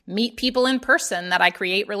like meet people in person, that I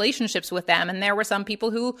create relationships with them. And there were some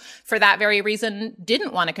people who, for that very reason,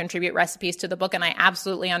 didn't want to contribute recipes to the book. And I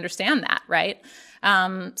absolutely understand that. Right.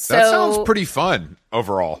 That sounds pretty fun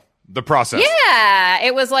overall. The process. Yeah.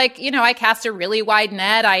 It was like, you know, I cast a really wide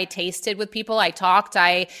net. I tasted with people. I talked.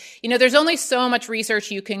 You know, there's only so much research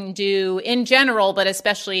you can do in general, but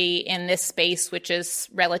especially in this space, which is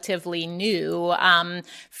relatively new,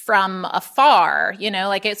 from afar. You know,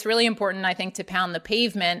 like it's really important, I think, to pound the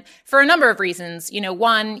pavement for a number of reasons. You know,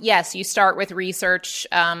 one, yes, you start with research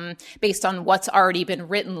based on what's already been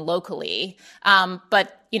written locally.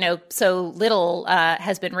 But you know, so little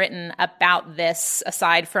has been written about this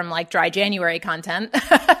aside from like dry January content.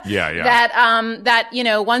 That you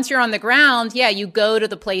know, once you're on the ground, you go to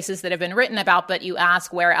the places that have been written about, but you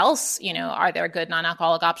ask where else, you know, are there good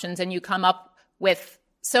non-alcoholic options, and you come up with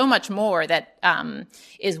so much more that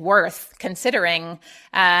is worth considering.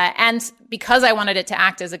 And because I wanted it to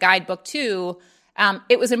act as a guidebook too,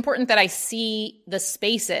 it was important that I see the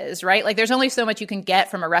spaces, right? Like there's only so much you can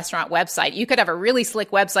get from a restaurant website. You could have a really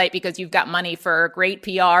slick website because you've got money for great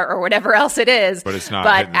PR or whatever else it is. But it's not.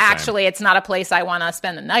 But actually, it's not a place I want to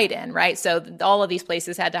spend the night in, right? So all of these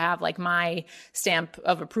places had to have like my stamp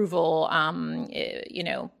of approval, you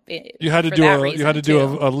know. You had to do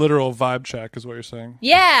a literal vibe check, is what you're saying.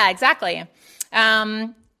 Yeah, exactly.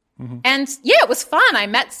 And it was fun. I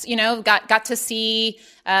met, you know, got to see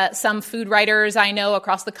some food writers I know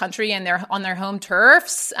across the country and on their home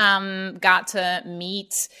turfs. Got to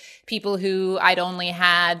meet people who I'd only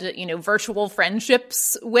had, you know, virtual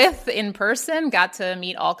friendships with in person. Got to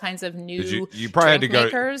meet all kinds of new you probably had to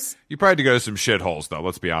makers. You probably had to go to some shitholes, though.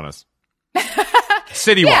 Let's be honest.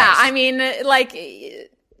 City-wise. Yeah, I mean, like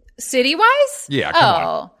city-wise. Yeah. Come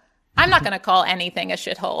on. I'm not going to call anything a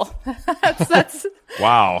shithole. that's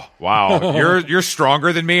Wow. You're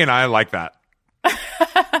stronger than me, and I like that.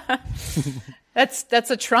 That's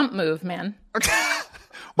a Trump move, man.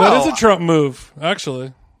 That is a Trump move,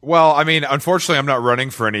 actually. Well, I mean, unfortunately, I'm not running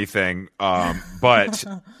for anything. But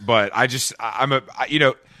you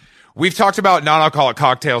know, we've talked about non-alcoholic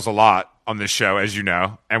cocktails a lot on this show, as you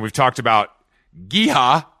know, and we've talked about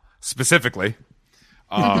Giha specifically.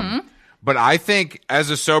 But I think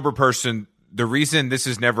as a sober person, the reason this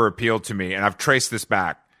has never appealed to me, and I've traced this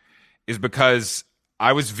back, is because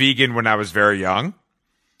I was vegan when I was very young.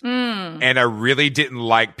 And I really didn't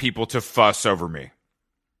like people to fuss over me.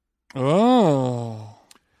 Oh.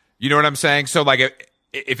 You know what I'm saying? So like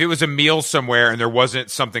if it was a meal somewhere and there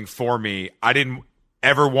wasn't something for me, I didn't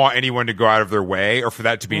ever want anyone to go out of their way or for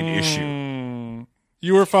that to be an issue.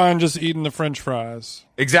 You were fine just eating the French fries.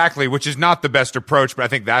 Exactly, which is not the best approach, but I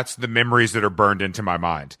think that's the memories that are burned into my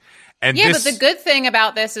mind. And but the good thing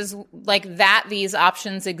about this is like that these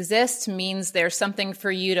options exist means there's something for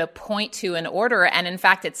you to point to and order. And in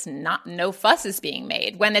fact, it's no fuss is being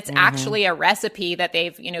made. When it's actually a recipe that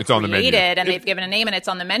they've, you know, created and they've given a name and it's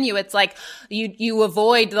on the menu, it's like you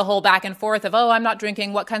avoid the whole back and forth of, I'm not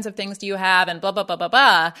drinking. What kinds of things do you have? And blah, blah, blah, blah,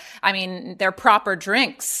 blah. I mean, they're proper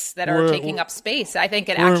drinks that are taking up space. I think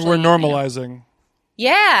we're normalizing. You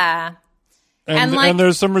know, yeah. And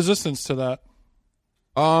there's some resistance to that.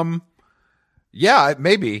 Yeah,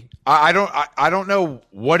 maybe. I don't know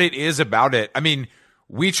what it is about it. I mean,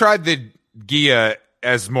 we tried the Gia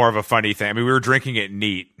as more of a funny thing. I mean, we were drinking it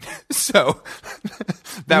neat, so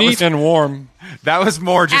that neat was and warm. That was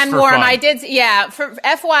more just and for warm. fun. I did, yeah. For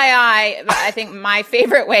FYI, I think my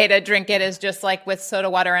favorite way to drink it is just like with soda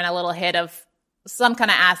water and a little hit of some kind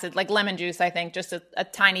of acid, like lemon juice, I think, just a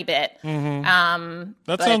tiny bit.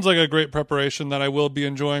 That sounds like a great preparation that I will be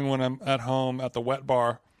enjoying when I'm at home at the wet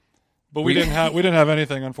bar. But we didn't have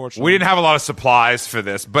anything, unfortunately. We didn't have a lot of supplies for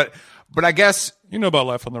this, but I guess you know about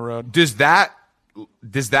life on the road. Does that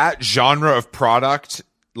genre of product,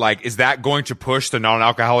 like, is that going to push the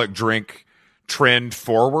non-alcoholic drink trend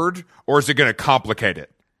forward, or is it going to complicate it?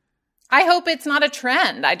 I hope it's not a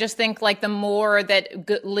trend. I just think like the more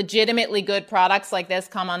that legitimately good products like this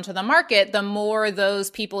come onto the market, the more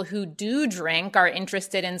those people who do drink are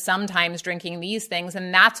interested in sometimes drinking these things.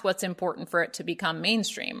 And that's what's important for it to become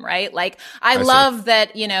mainstream, right? Like I love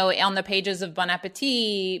that, you know, on the pages of Bon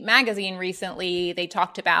Appetit magazine recently, they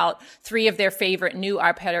talked about 3 of their favorite new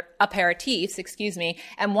aperitifs,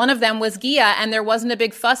 and one of them was Gia, and there wasn't a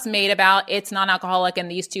big fuss made about it's non-alcoholic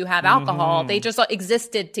and these 2 have alcohol. They just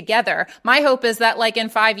existed together. My hope is that like in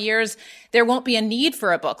 5 years, there won't be a need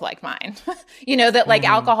for a book like mine. You know, that like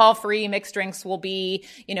alcohol-free mixed drinks will be,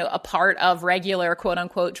 you know, a part of regular quote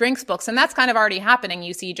unquote drinks books. And that's kind of already happening.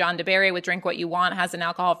 You see John DeBerry with Drink What You Want has an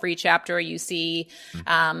alcohol-free chapter. You see,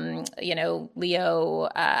 you know, Leo,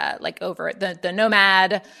 like over at the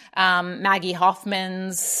Nomad, Maggie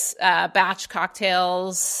Hoffman's, batch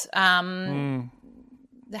cocktails,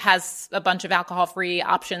 has a bunch of alcohol-free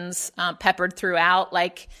options, peppered throughout.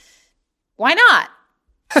 Like, why not?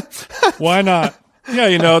 Why not? Yeah,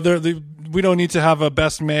 you know, we don't need to have a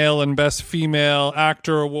best male and best female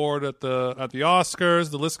actor award at the Oscars.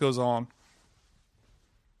 The list goes on.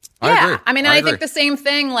 Yeah, I agree. I mean, I think the same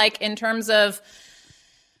thing, like in terms of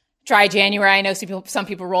Dry January. I know some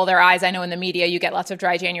people roll their eyes. I know in the media you get lots of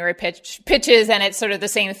Dry January pitches, and it's sort of the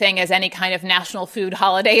same thing as any kind of national food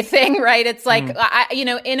holiday thing, right? It's like, you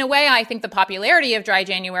know, in a way, I think the popularity of Dry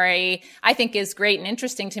January, I think, is great and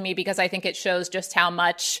interesting to me because I think it shows just how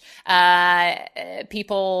much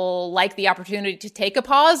people like the opportunity to take a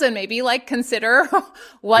pause and maybe like consider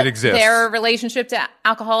what their relationship to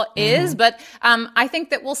alcohol is. But I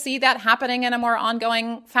think that we'll see that happening in a more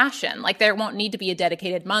ongoing fashion. Like there won't need to be a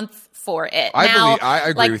dedicated month for it. I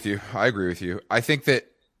agree with you. I agree with you. I think that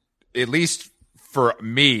at least for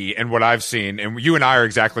me and what I've seen, and you and I are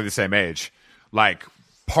exactly the same age, like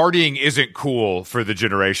partying isn't cool for the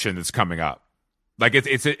generation that's coming up. Like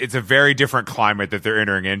it's a very different climate that they're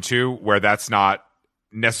entering into where that's not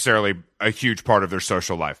necessarily a huge part of their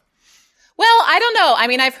social life. Well, I don't know. I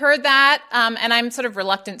mean, I've heard that, and I'm sort of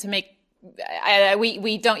reluctant to make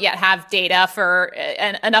we don't yet have data for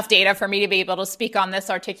enough data for me to be able to speak on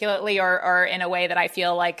this articulately or in a way that I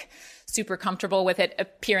feel like super comfortable with it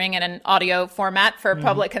appearing in an audio format for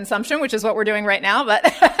public consumption, which is what we're doing right now. But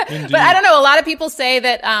but I don't know. A lot of people say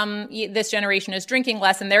that this generation is drinking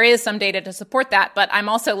less, and there is some data to support that. But I'm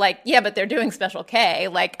also like, yeah, but they're doing Special K.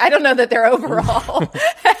 Like, I don't know that they're overall.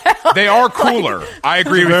 They are cooler. I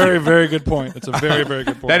agree with you. Very, very good point. It's a very, very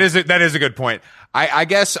good point. That is a good point. I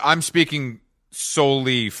guess I'm speaking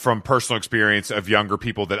solely from personal experience of younger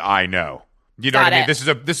people that I know. You know what I mean?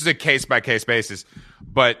 This is a case by case basis,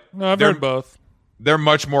 but no, I've heard both. They're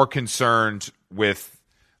much more concerned with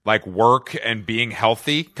like work and being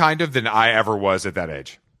healthy kind of than I ever was at that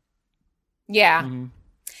age. Yeah.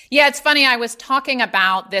 Yeah, it's funny. I was talking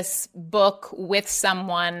about this book with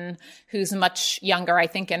someone who's much younger, I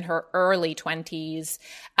think in her early 20s.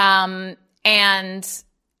 And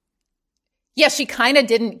yeah, she kind of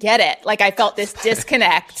didn't get it. Like I felt this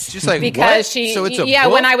disconnect. She's like, because what? So it's a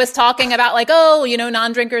book? When I was talking about like, oh, you know,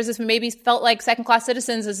 non-drinkers is maybe felt like second-class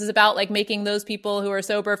citizens. This is about like making those people who are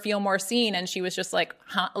sober feel more seen. And she was just like,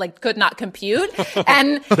 like could not compute.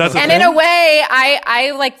 And in a way,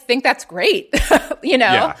 I like think that's great. You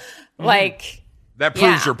know, like that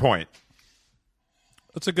proves your point.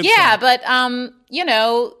 That's a good. Yeah, but you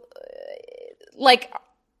know, like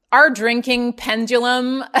our drinking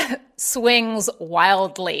pendulum swings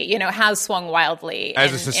wildly, you know, has swung wildly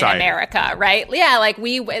as a society in America, right? Yeah, like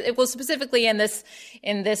it was specifically in this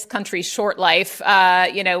country's short life,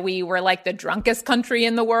 you know, we were like the drunkest country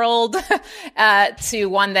in the world, to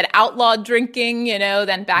one that outlawed drinking, you know,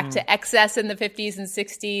 then back to excess in the 50s and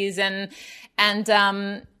 60s. And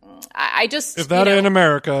I just, if that ain't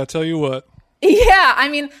America, I tell you what. Yeah. I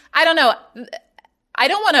mean, I don't know. I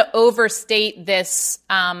don't want to overstate this,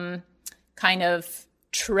 kind of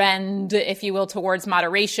trend, if you will, towards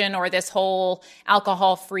moderation or this whole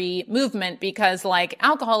alcohol-free movement, because like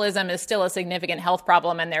alcoholism is still a significant health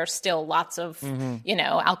problem and there's still lots of, you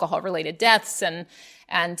know, alcohol-related deaths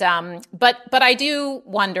but I do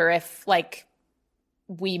wonder if like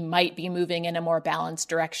we might be moving in a more balanced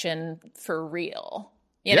direction for real.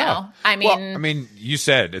 You know, I mean, you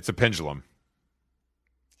said it's a pendulum.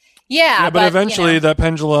 Yeah, but eventually, you know, that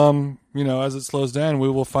pendulum as it slows down, we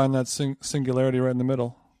will find that singularity right in the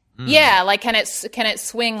middle. Yeah, like can it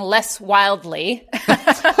swing less wildly,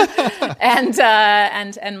 and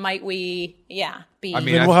might we be?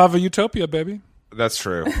 Then we'll have a utopia, baby. That's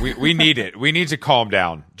true. We need it. We need to calm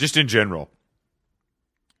down, just in general.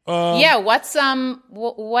 What's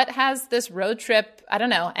what has this road trip? I don't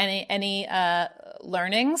know. Any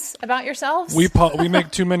learnings about yourselves? We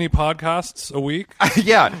make too many podcasts a week.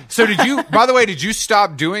 Yeah. So by the way, did you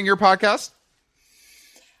stop doing your podcast?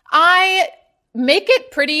 I make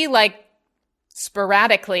it pretty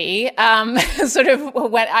sporadically. Sort of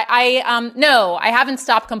when no, I haven't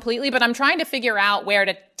stopped completely, but I'm trying to figure out where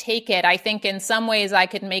to take it. I think in some ways I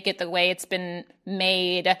could make it the way it's been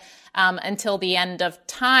made until the end of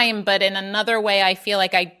time, but in another way I feel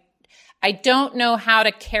like I don't know how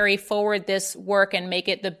to carry forward this work and make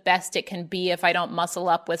it the best it can be if I don't muscle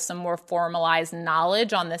up with some more formalized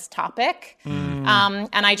knowledge on this topic.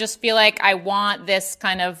 And I just feel like I want this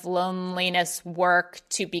kind of loneliness work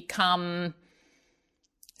to become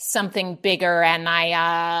something bigger. And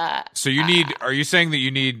So are you saying that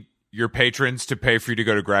you need your patrons to pay for you to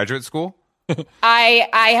go to graduate school?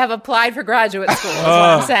 I have applied for graduate school, is what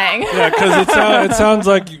I'm saying. Yeah, because it sounds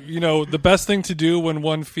like, the best thing to do when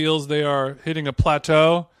one feels they are hitting a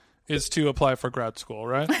plateau is to apply for grad school,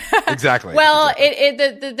 right? Exactly. Well,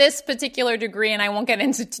 this particular degree, and I won't get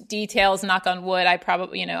into details, knock on wood, I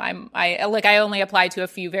probably, I only applied to a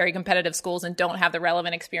few very competitive schools and don't have the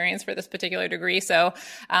relevant experience for this particular degree. So,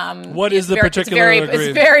 what is the particular degree?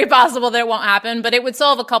 It's very possible that it won't happen, but it would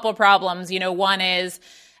solve a couple of problems. One is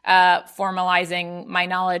formalizing my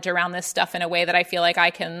knowledge around this stuff in a way that I feel like I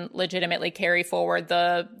can legitimately carry forward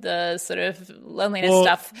the sort of loneliness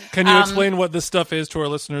stuff. Can you explain what this stuff is to our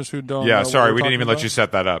listeners who don't know? Yeah, sorry, we didn't even let you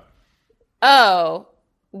set that up. Oh,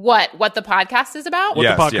 what the podcast is about?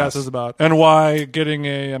 What the podcast is about, and why getting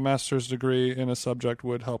a master's degree in a subject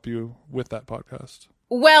would help you with that podcast.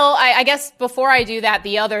 Well, I guess before I do that,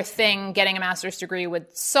 the other thing getting a master's degree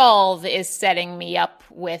would solve is setting me up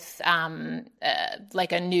with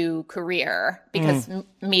a new career, because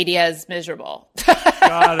media is miserable.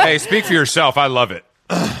 Hey, speak for yourself. I love it.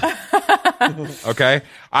 Okay?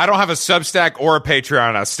 I don't have a Substack or a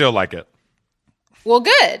Patreon. I still like it. Well,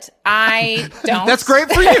 good. I don't. That's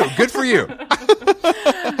great for you. Good for you.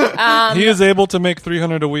 He is able to make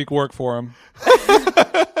 $300 a week work for him.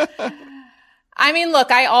 I mean, look,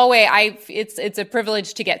 it's a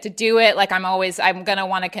privilege to get to do it. I'm going to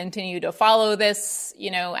want to continue to follow this,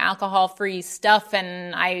 alcohol-free stuff.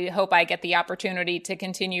 And I hope I get the opportunity to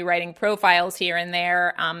continue writing profiles here and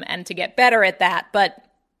there, and to get better at that. But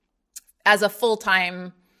as a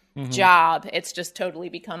full-time job, it's just totally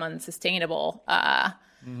become unsustainable,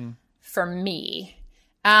 for me.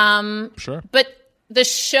 Sure. But the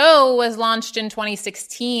show was launched in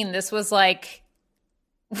 2016. This was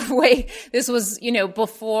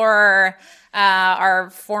before our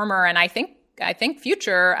former and I think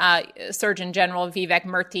future Surgeon General Vivek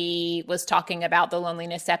Murthy was talking about the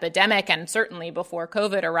loneliness epidemic, and certainly before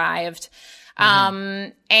COVID arrived.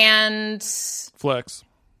 And flex.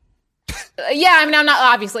 Yeah, I mean, I'm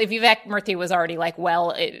not obviously Vivek Murthy was already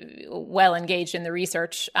well engaged in the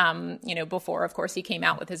research, before, of course, he came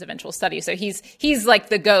out with his eventual study. So he's like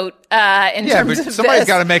the GOAT in terms of somebody's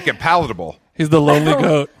got to make it palatable. He's the lonely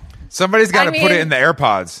goat. Somebody's got to put it in the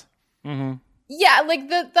AirPods. Mm-hmm. Yeah,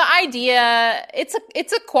 the idea,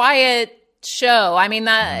 it's a quiet show. I mean,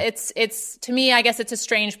 it's to me, I guess it's a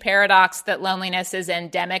strange paradox that loneliness is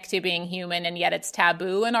endemic to being human, and yet it's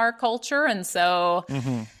taboo in our culture. And so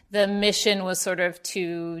the mission was sort of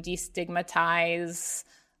to destigmatize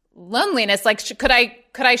loneliness. Could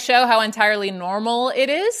I show how entirely normal it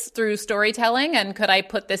is through storytelling, and could I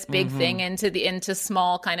put this big thing into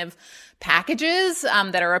small kind of packages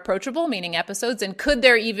that are approachable, meaning episodes, and could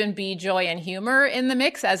there even be joy and humor in the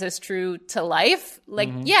mix, as is true to life?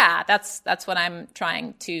 Yeah, that's what I'm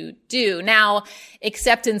trying to do. Now,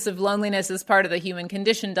 acceptance of loneliness as part of the human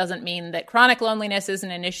condition doesn't mean that chronic loneliness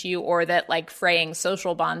isn't an issue, or that fraying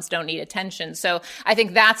social bonds don't need attention. So I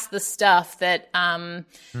think that's the stuff that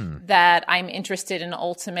that I'm interested in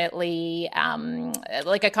ultimately,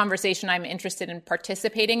 a conversation I'm interested in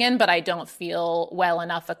participating in, but I don't feel well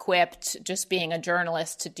enough equipped just being a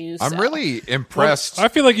journalist to do so. I'm really impressed. Well, I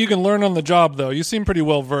feel like you can learn on the job, though. You seem pretty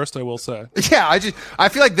well versed, I will say. Yeah, I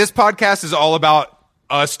feel like this podcast is all about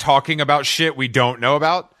us talking about shit we don't know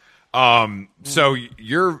about. So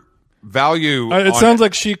your value. It sounds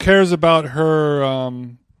like she cares about her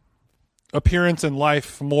appearance in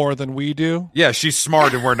life more than we do. Yeah, she's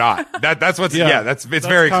smart and we're not. That's what's it's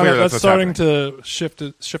very clear. That's what's starting happening.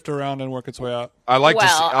 to shift around and work its way out. I like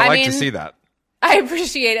to see that. I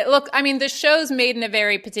appreciate it. Look, I mean, the show's made in a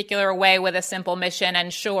very particular way with a simple mission,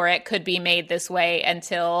 and sure, it could be made this way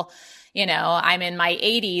until, I'm in my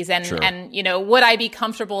 80s. And, sure. and, would I be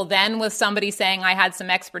comfortable then with somebody saying I had some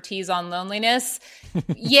expertise on loneliness?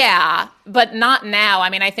 Yeah, but not now. I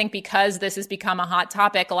mean, I think because this has become a hot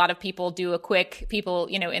topic, a lot of people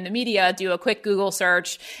in the media do a quick Google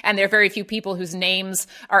search, and there are very few people whose names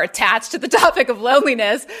are attached to the topic of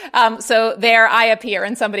loneliness. So there I appear,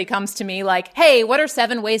 and somebody comes to me like, hey, what are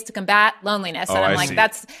 7 ways to combat loneliness? And I'm like,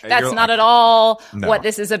 that's not at all what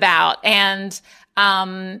this is about. And,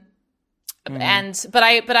 but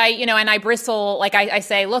I bristle, like I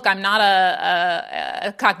say, look, I'm not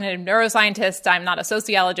a cognitive neuroscientist. I'm not a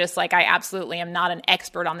sociologist. Like, I absolutely am not an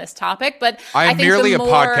expert on this topic, but I am merely a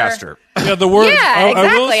podcaster. Yeah, the word. Yeah,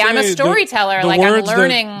 exactly. I'm a storyteller. I'm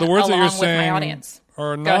learning along with my audience.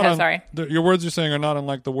 Go ahead, sorry. Your words you're saying are not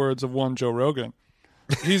unlike the words of one Joe Rogan.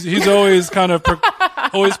 He's always kind of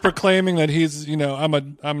always proclaiming that he's,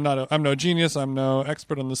 I'm no genius. I'm no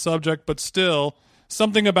expert on the subject, but still,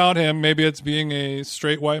 something about him, maybe it's being a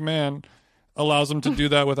straight white man, allows him to do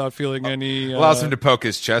that without feeling any... allows him to poke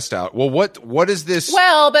his chest out. Well, what is this...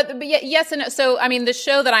 Well, but yes and no. So, I mean, the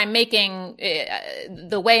show that I'm making,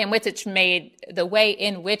 the way in which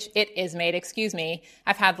it is made, excuse me,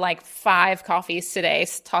 I've had like 5 coffees today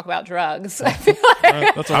to talk about drugs. I feel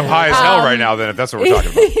like... I'm high as hell right now, then, if that's what we're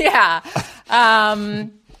talking about. Yeah.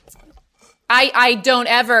 I don't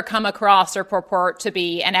ever come across or purport to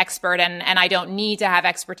be an expert, and I don't need to have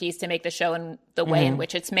expertise to make the show in the way in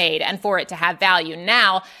which it's made and for it to have value.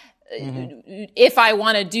 Now, if I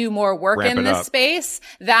want to do more work in this space,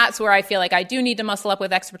 that's where I feel like I do need to muscle up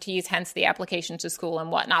with expertise, hence the application to school and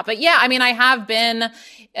whatnot. But yeah, I mean, I have been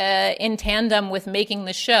in tandem with making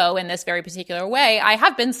the show in this very particular way. I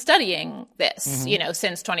have been studying this,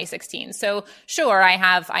 since 2016. So sure,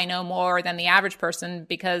 I know more than the average person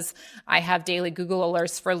because I have daily Google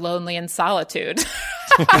alerts for lonely and solitude.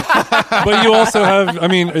 But you also have, I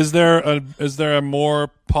mean, is there a more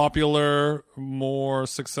popular, more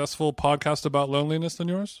successful podcast about loneliness than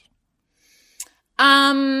yours?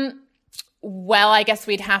 Well, I guess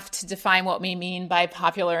we'd have to define what we mean by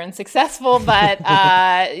popular and successful, but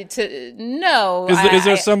no. Is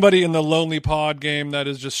there somebody in the lonely pod game that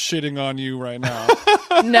is just shitting on you right now?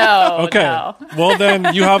 No. Okay. No. Well,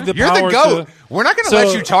 then you have the You're power the GOAT. to... We're not going to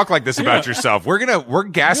let you talk like this about yourself. We're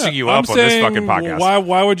gassing you up on this fucking podcast.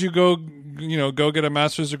 Why would you go get a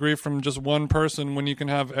master's degree from just one person when you can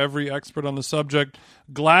have every expert on the subject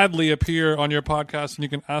gladly appear on your podcast and you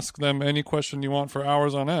can ask them any question you want for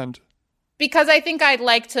hours on end? Because I think I'd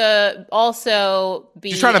like to also be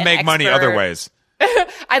You're trying to make money other ways.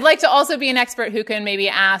 I'd like to also be an expert who can maybe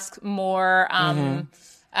ask more,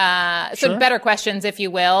 sort of better questions, if you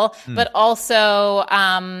will. But also,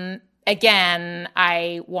 again,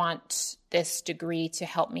 I want this degree to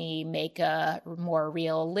help me make a more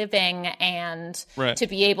real living and to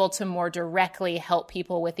be able to more directly help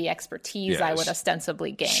people with the expertise I would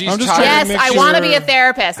ostensibly gain. I want to be a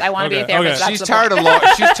therapist. I want to be a therapist. She's tired of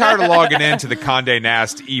logging into the Condé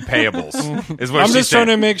Nast e-payables. Is what I'm she's just saying.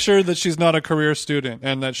 trying to make sure that she's not a career student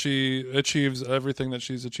and that she achieves everything that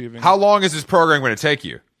she's achieving. How long is this program going to take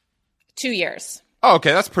you? 2 years. Oh,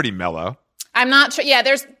 okay, that's pretty mellow. I'm not sure. Yeah,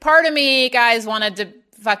 there's part of me, guys, wanted to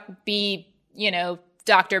be,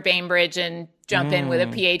 Dr. Bainbridge and jump in with a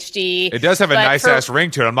PhD. It does have a nice-ass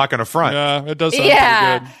ring to it. I'm not going to front. Yeah, it does sound pretty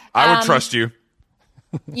good. I would trust you.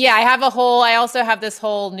 Yeah, I also have this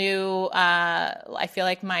whole new, I feel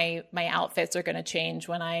like my outfits are going to change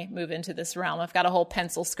when I move into this realm. I've got a whole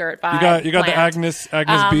pencil skirt vibe. You got the Agnes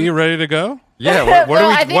B ready to go? Yeah,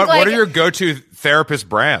 what are your go-to therapist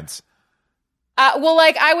brands?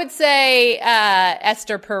 I would say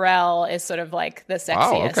Esther Perel is sort of like the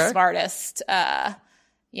sexiest, smartest,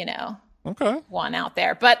 one out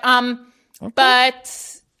there. But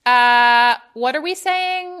what are we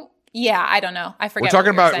saying? Yeah, I don't know. I forget.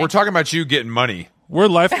 We're talking about you getting money. We're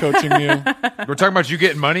life coaching you. We're talking about you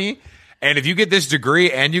getting money, and if you get this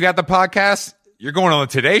degree and you got the podcast, you're going on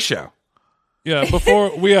the Today Show. Yeah.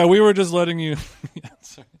 Before we were just letting you.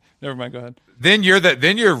 Sorry. Never mind. Go ahead. Then you're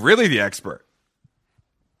really the expert.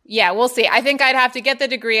 Yeah, we'll see. I think I'd have to get the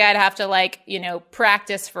degree. I'd have to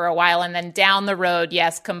practice for a while, and then down the road,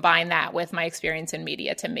 yes, combine that with my experience in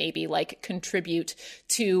media to maybe contribute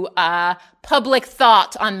to public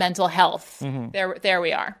thought on mental health. There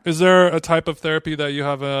we are. Is there a type of therapy that you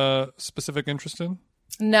have a specific interest in?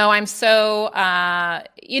 No, I'm so, I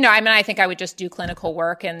think I would just do clinical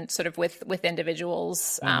work and sort of with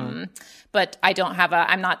individuals. But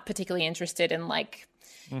I'm not particularly interested in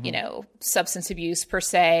substance abuse per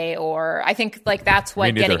se, or I think like that's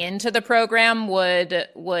what getting into the program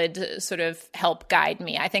would sort of help guide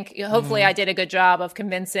me. I think hopefully I did a good job of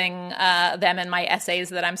convincing them in my essays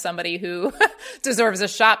that I'm somebody who deserves a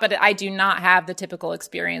shot, but I do not have the typical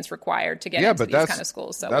experience required to get into these kind of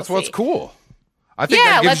schools. So that's what's cool. I think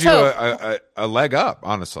that gives you a leg up,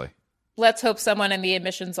 honestly. Let's hope someone in the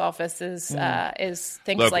admissions office is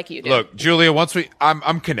thinks like you do. Look, Julia,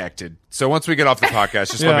 I'm connected. So once we get off the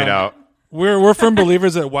podcast, just let me know. We're firm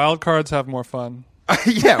believers that wild cards have more fun.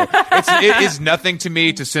 It is nothing to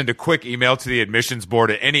me to send a quick email to the admissions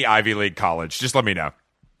board at any Ivy League college. Just let me know.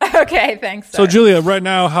 Okay, thanks. Sir. So Julia, right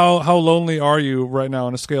now, how lonely are you right now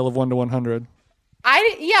on a scale of 1 to 100?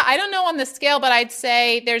 I don't know on the scale, but I'd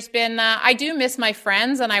say there's been, I do miss my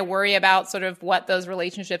friends, and I worry about sort of what those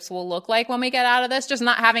relationships will look like when we get out of this. Just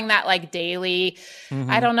not having that like daily,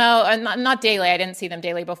 I don't know, not daily. I didn't see them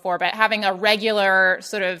daily before, but having a regular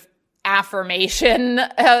sort of affirmation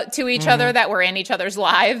to each other that we're in each other's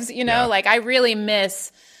lives, like I really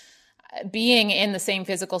miss being in the same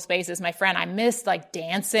physical space as my friend. I miss like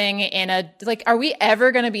dancing are we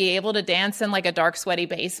ever going to be able to dance in like a dark, sweaty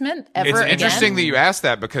basement ever again? It's interesting that you asked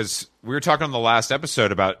that, because we were talking on the last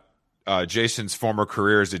episode about Jason's former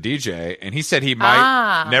career as a DJ, and he said he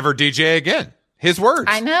might never DJ again. His words.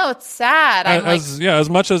 I know, it's sad. As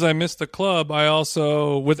much as I miss the club, I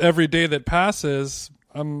also, with every day that passes,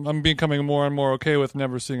 I'm becoming more and more okay with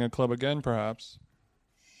never seeing a club again, perhaps.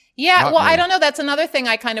 Yeah, I don't know. That's another thing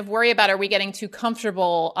I kind of worry about. Are we getting too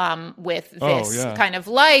comfortable with this kind of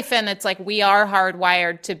life? And it's like we are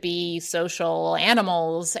hardwired to be social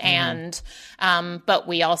animals, and but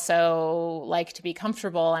we also like to be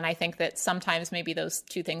comfortable. And I think that sometimes maybe those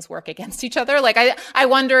two things work against each other. Like I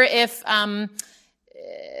wonder if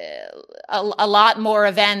a lot more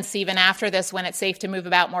events, even after this, when it's safe to move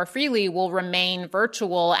about more freely, will remain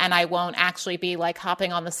virtual, and I won't actually be like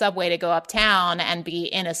hopping on the subway to go uptown and be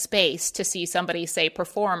in a space to see somebody, say,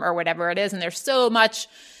 perform or whatever it is. And there's so much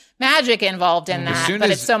magic involved in that, but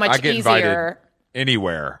it's so much easier.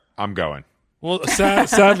 Anywhere, I'm going. Well,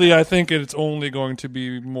 sadly, I think it's only going to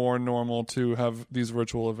be more normal to have these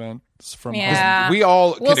virtual events from home. We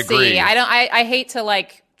all can agree. See. I hate to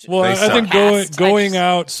like. Well, I think going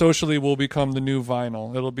out socially will become the new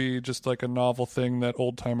vinyl. It'll be just like a novel thing that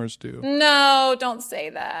old timers do. No, don't say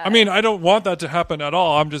that. I mean, I don't want that to happen at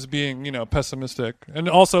all. I'm just being, pessimistic. And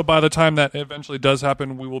also, by the time that eventually does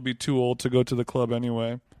happen, we will be too old to go to the club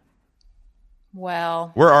anyway.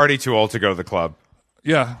 Well, we're already too old to go to the club.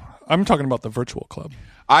 Yeah, I'm talking about the virtual club.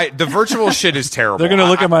 The virtual shit is terrible. They're gonna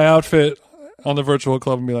look at my outfit on the virtual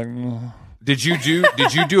club and be like, "Ugh." Did you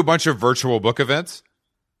do a bunch of virtual book events?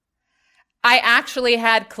 I actually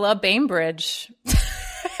had Club Bainbridge.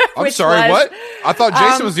 I'm sorry, what? I thought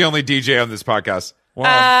Jason was the only DJ on this podcast.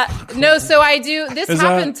 Wow. No, so I do. This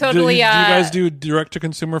happened totally. Do you guys do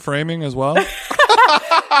direct-to-consumer framing as well?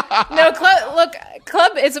 No,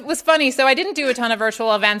 Club, it was funny. So I didn't do a ton of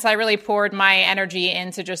virtual events. I really poured my energy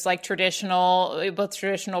into just like both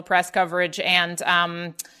traditional press coverage and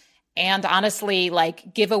honestly,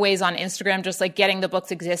 like giveaways on Instagram, just like getting the book's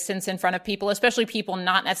existence in front of people, especially people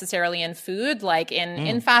not necessarily in food, like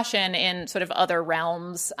in fashion, in sort of other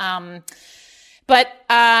realms. But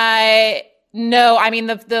no, I mean,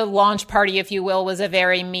 the launch party, if you will, was a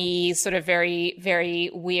very me, sort of very, very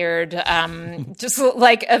weird, just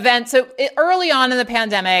like event. So early on in the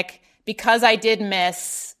pandemic, because I did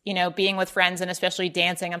miss, being with friends and especially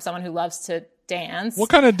dancing, I'm someone who loves to dance. What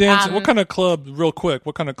kind of dance? What kind of club? Real quick,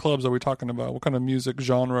 what kind of clubs are we talking about? What kind of music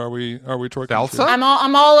genre are we talking Salsa? about?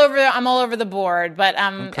 I'm all over the board, but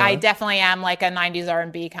okay. I definitely am like a 90s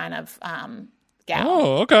R&B kind of gal.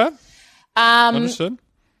 Oh, okay. Understood.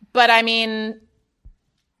 But I mean,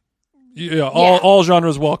 all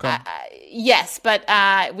genres welcome. Yes, but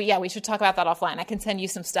we should talk about that offline. I can send you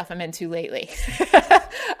some stuff I'm into lately.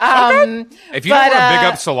 Okay. If you don't want to big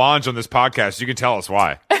up Solange on this podcast, you can tell us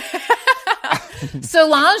why.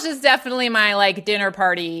 Solange is definitely my like dinner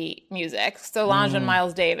party music. Solange and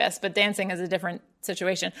Miles Davis, but dancing is a different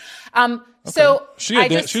situation. Okay. So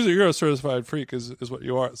she's a Euro certified freak, is what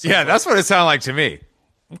you are. Yeah, that's what it sounded like to me.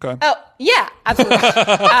 Okay. Oh yeah, absolutely.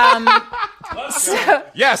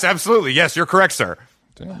 Yes, absolutely. Yes, you're correct, sir.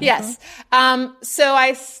 Damn, yes. So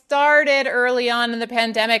I started early on in the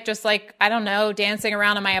pandemic, just like, I don't know, dancing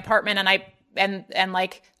around in my apartment, and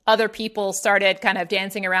like other people started kind of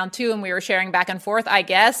dancing around too, and we were sharing back and forth, I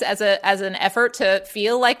guess, as an effort to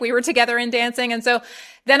feel like we were together in dancing. And so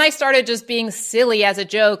then I started just being silly as a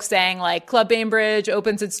joke, saying like, Club Bainbridge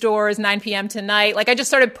opens its doors 9 p.m. tonight. Like I just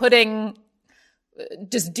started putting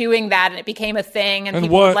just doing that, and it became a thing, and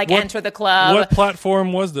people would like enter the club. What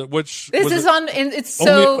platform was that? It's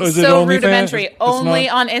so rudimentary. Only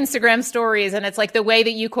on Instagram stories, and it's like the way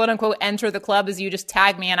that you quote unquote enter the club is you just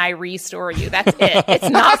tag me and I restore you. That's it. It's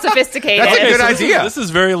not sophisticated. That's a good idea. This is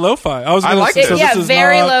very lo-fi. I like it. Yeah,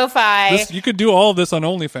 very lo-fi. You could do all of this on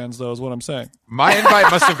OnlyFans, though, is what I'm saying. My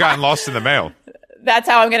invite must have gotten lost in the mail. That's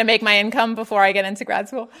how I'm going to make my income before I get into grad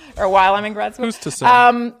school, or while I'm in grad school. Who's to say?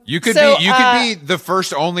 You could be the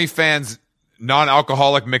first OnlyFans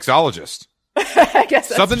non-alcoholic mixologist. I guess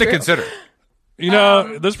that's something true. to consider.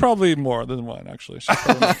 There's probably more than one, actually.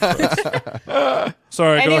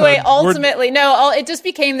 Sorry. Anyway, ultimately, it just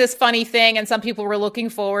became this funny thing, and some people were looking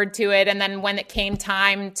forward to it. And then when it came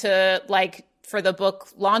time to for the book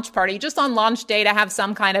launch party, just on launch day, to have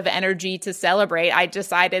some kind of energy to celebrate, I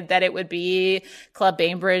decided that it would be Club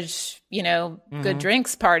Bainbridge, good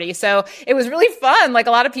drinks party. So it was really fun. Like,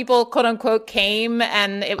 a lot of people, quote unquote, came,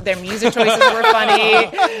 and their music choices were funny.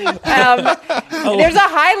 There's a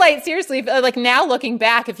highlight, seriously, like now looking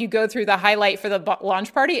back, if you go through the highlight for the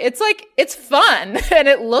launch party, it's fun. And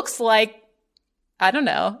it looks like, I don't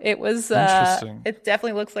know. It was, it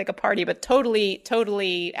definitely looks like a party, but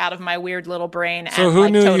totally out of my weird little brain. So who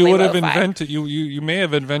knew you would have invented, you may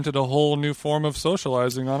have invented a whole new form of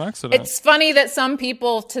socializing on accident. It's funny that some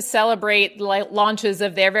people, to celebrate launches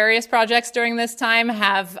of their various projects during this time,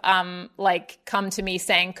 have, come to me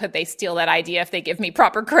saying, could they steal that idea if they give me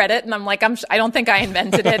proper credit? And I'm like, I don't think I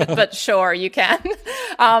invented it, but sure, you can.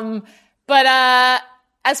 But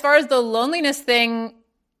as far as the loneliness thing,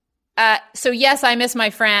 so yes, I miss my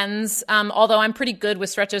friends. Although I'm pretty good with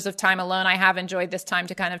stretches of time alone, I have enjoyed this time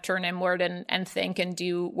to kind of turn inward and think and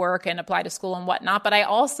do work and apply to school and whatnot. But I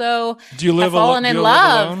also have fallen in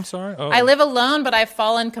love. Alone? Sorry? Oh. I live alone, but I've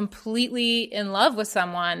fallen completely in love with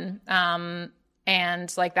someone. And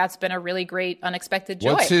that's been a really great unexpected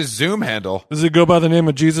joy. What's his Zoom handle? Does it go by the name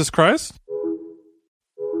of Jesus Christ?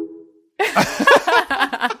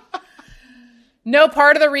 No,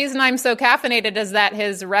 part of the reason I'm so caffeinated is that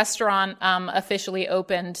his restaurant officially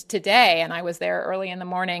opened today, and I was there early in the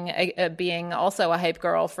morning, being also a hype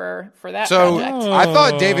girl for that project. I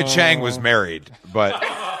thought David Chang was married, but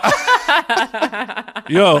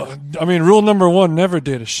rule number 1: never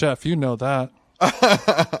date a chef. You know that.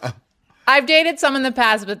 I've dated some in the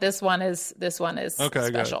past, but this one is okay,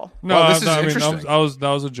 special. Good. No, this is interesting. That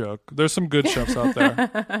was a joke. There's some good chefs out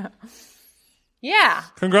there. Yeah.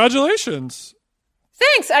 Congratulations.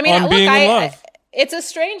 Thanks. I mean, on being in love. It's a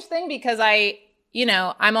strange thing because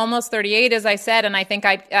I'm almost 38, as I said, and I think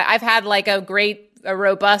I've had like a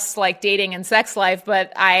robust like dating and sex life,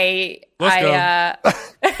 but I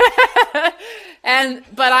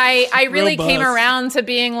really came around to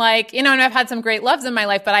being like, and I've had some great loves in my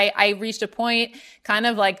life, but I reached a point kind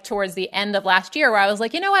of like towards the end of last year where I was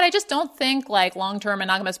like, you know what, I just don't think like long-term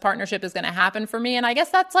monogamous partnership is going to happen for me. And I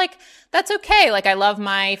guess that's okay. Like, I love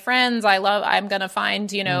my friends. I'm going to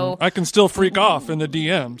find, I can still freak off in the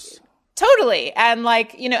DMs. Totally. And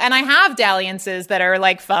and I have dalliances that are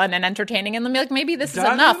like fun and entertaining, and like, maybe this is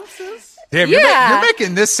enough. Damn, you're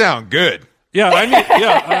making this sound good. Yeah,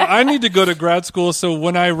 I need to go to grad school, so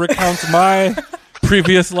when I recount my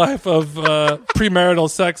previous life of premarital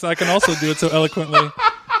sex, I can also do it so eloquently.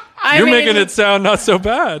 You're making it sound not so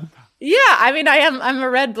bad. Yeah, I'm a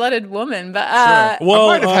red-blooded woman, but sure. Well,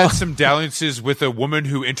 I might have had some dalliances with a woman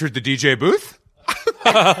who entered the DJ booth.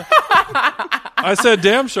 I said,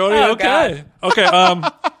 "Damn, shorty, okay." God. Okay,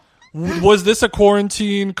 was this a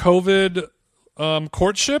quarantine COVID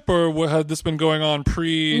courtship, or had this been going on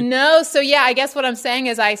pre? No, so yeah, I guess what I'm saying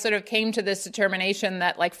is I sort of came to this determination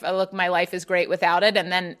that like, look, my life is great without it,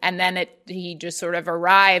 and then he just sort of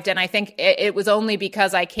arrived, and I think it was only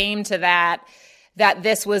because I came to that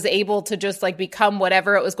this was able to just like become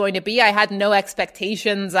whatever it was going to be. I had no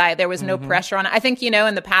expectations. There was no pressure on it. I think,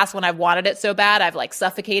 in the past when I've wanted it so bad, I've like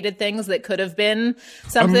suffocated things that could have been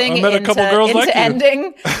something I met a couple girls like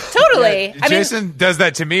ending. Totally. Yeah, Jason does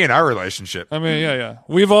that to me in our relationship. I mean, yeah.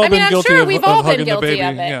 We've all been guilty of hugging the baby.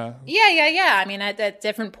 Of it. Yeah. I mean, at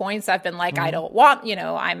different points, I've been like, I don't want,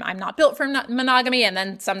 I'm not built for monogamy. And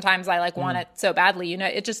then sometimes I like want it so badly,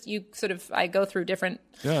 it just, I go through different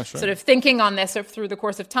sort of thinking on this through the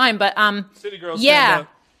course of time, but City girls, yeah.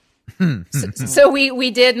 so we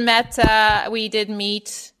did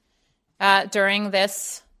meet during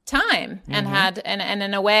this time, and had and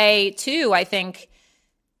in a way too, I think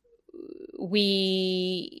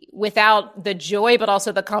we, without the joy but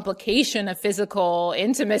also the complication of physical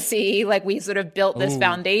intimacy, like we sort of built this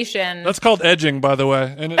foundation. That's called edging, by the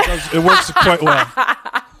way, and it works quite well.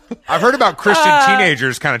 I've heard about Christian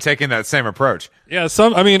teenagers kind of taking that same approach. Yeah,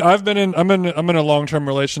 I'm in a long-term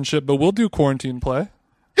relationship, but we'll do quarantine play.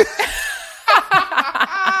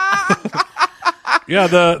 Yeah,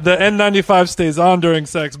 the N95 stays on during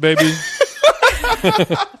sex, baby.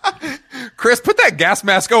 Chris, put that gas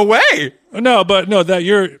mask away.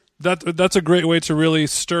 That's a great way to really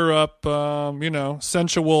stir up,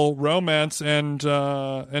 sensual romance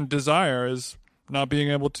and desire, is not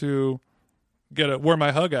being able to get where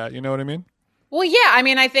my hug at. You know what I mean? Well, yeah. I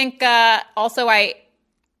mean, I think also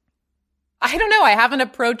I don't know. I haven't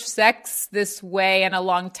approached sex this way in a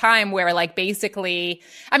long time where like basically,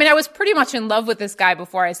 I mean, I was pretty much in love with this guy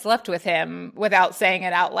before I slept with him without saying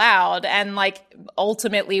it out loud. And like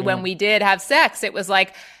ultimately when we did have sex, it was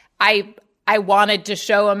like I wanted to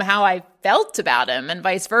show him how I felt about him and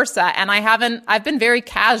vice versa. And I've been very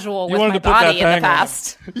casual with my body in the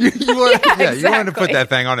past. You wanted to put that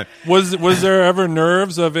thing on it. Was there ever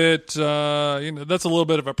nerves of it? That's a little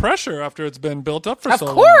bit of a pressure after it's been built up for so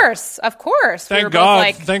long. Of course. Thank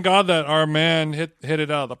God that our man hit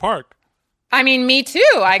it out of the park. I mean, me too.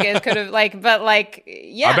 I guess could have I bet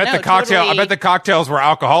the cocktails were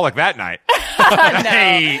alcoholic that night.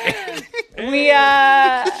 We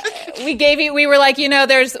were like,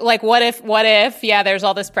 there's like, what if, yeah, there's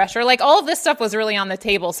all this pressure. Like all of this stuff was really on the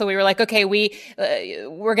table. So we were like, okay,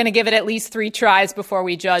 we're going to give it at least 3 tries before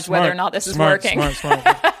we judge whether or not this is working. Smart.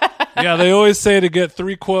 Yeah. They always say to get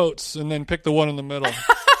 3 quotes and then pick the one in the middle.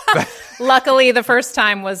 Luckily, the first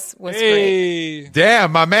time was great.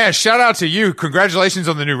 Damn, my man! Shout out to you! Congratulations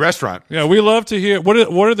on the new restaurant. Yeah, we love to hear. What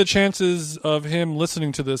are the chances of him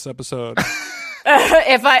listening to this episode?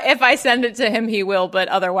 If I send it to him, he will. But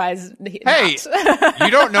otherwise, not.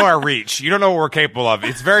 You don't know our reach. You don't know what we're capable of.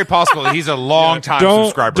 It's very possible that he's a long time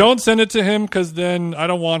subscriber. Don't send it to him because then I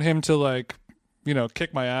don't want him to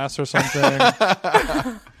kick my ass or something.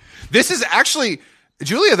 This is actually,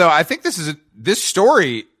 Julia. Though I think this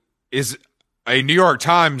story is a New York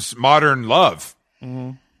Times modern love.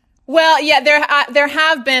 Mm-hmm. Well, yeah, there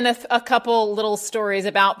have been a couple little stories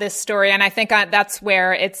about this story, and I think that's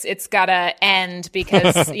where it's got to end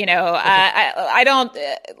because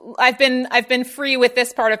I've been free with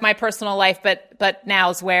this part of my personal life, but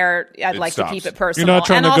now's where I'd like to keep it personal. You're not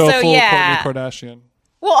trying to go full Kourtney Kardashian.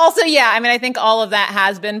 Well, also, yeah, I mean, I think all of that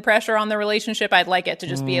has been pressure on the relationship. I'd like it to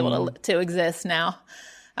just be able to exist now.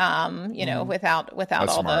 Without That's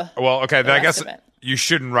all smart. the okay, then I guess of it. You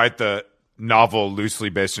shouldn't write the novel loosely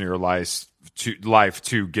based on your life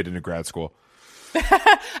to get into grad school.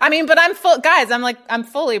 I mean, but I'm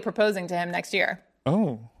fully proposing to him next year.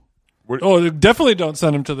 Definitely don't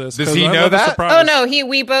send him to this. Does he know that? Oh no,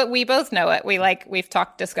 we both know it. We've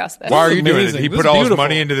discussed this. Why are you doing it? Did he put all his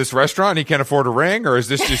money into this restaurant and he can't afford a ring, or is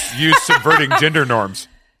this just you subverting gender norms?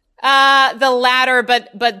 The latter,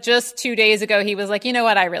 but just 2 days ago, he was like, you know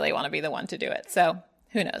what? I really want to be the one to do it. So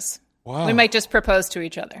who knows? Wow. We might just propose to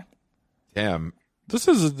each other. Damn. This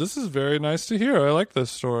is very nice to hear. I like this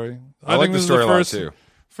story. I like the story a lot too.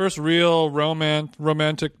 First real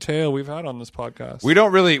romantic tale we've had on this podcast. We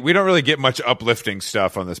don't really get much uplifting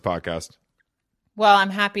stuff on this podcast. Well, I'm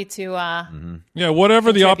happy to. Yeah,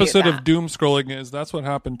 whatever the opposite of doom scrolling is, that's what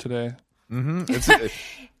happened today. Mm-hmm.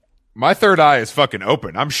 My third eye is fucking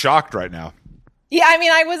open. I'm shocked right now. Yeah, I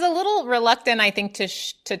mean, I was a little reluctant, I think,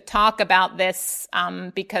 to talk about this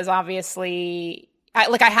because obviously,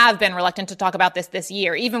 I have been reluctant to talk about this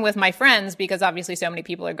year, even with my friends, because obviously so many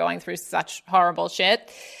people are going through such horrible shit.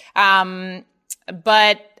 But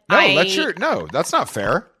that's not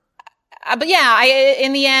fair. But yeah,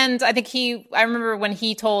 in the end, I think I remember when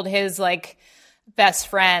he told his best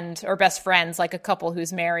friend or best friends, like a couple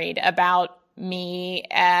who's married, about me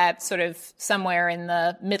at sort of somewhere in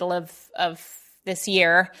the middle of this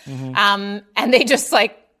year. Mm-hmm. And they just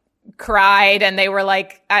cried and they were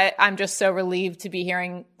like, I'm just so relieved to be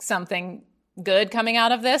hearing something good coming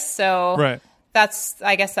out of this. So right.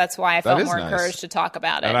 I guess that's why I felt more encouraged to talk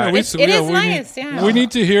about it. It is nice.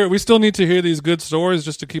 We still need to hear these good stories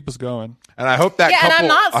just to keep us going. And I hope that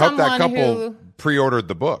couple pre-ordered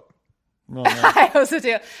the book. Oh, no. I also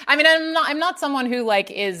do. I mean, I'm not someone who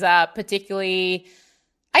is particularly.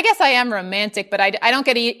 I guess I am romantic, but I don't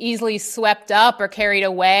get easily swept up or carried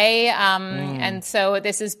away. And so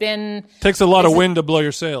this has been takes a lot of wind to blow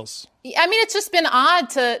your sails. I mean, it's just been odd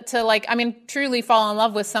to truly fall in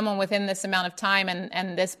love with someone within this amount of time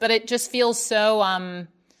and this, but it just feels so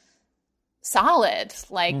solid.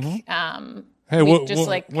 Hey,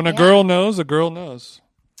 when a girl knows, a girl knows.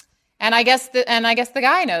 And I guess the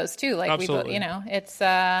guy knows too. Absolutely. it's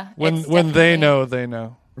when they know, they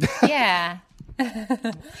know. Yeah.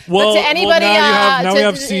 Well, to anybody, now we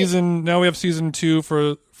have season 2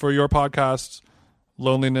 for your podcast,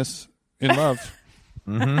 Loneliness in Love.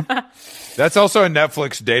 That's also a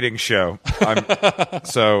Netflix dating show.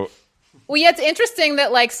 Well, yeah, it's interesting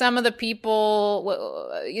that like some of the people,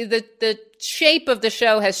 the shape of the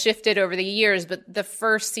show has shifted over the years. But the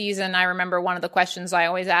first season, I remember one of the questions I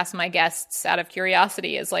always ask my guests out of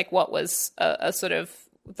curiosity is like, what was a sort of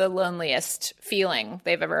the loneliest feeling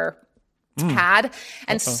they've ever had?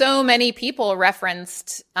 And so many people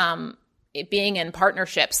referenced it being in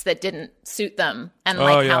partnerships that didn't suit them, and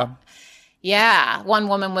how. Yeah. One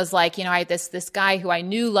woman was like, I had this guy who I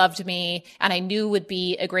knew loved me and I knew would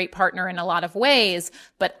be a great partner in a lot of ways,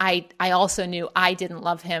 but I also knew I didn't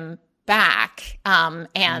love him back.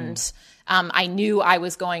 I knew I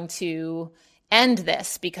was going to end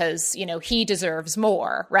this because, he deserves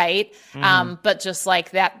more. Right. But just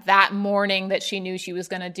like that morning that she knew she was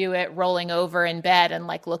going to do it, rolling over in bed and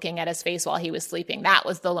like looking at his face while he was sleeping, that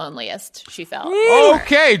was the loneliest she felt.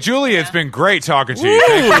 Okay, Julia, it's been great talking to you.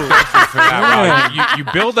 Thank you for that. Wow, you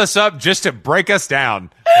build us up just to break us down.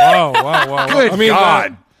 Wow. Good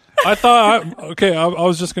God. I thought, I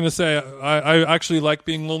was just going to say, I actually like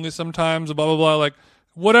being lonely sometimes, blah, blah, blah. Like,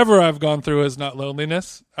 whatever I've gone through is not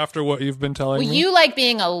loneliness after what you've been telling me. Well, you like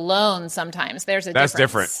being alone sometimes. There's a difference. That's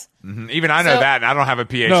different. Mm-hmm. Even I know that, and I don't have a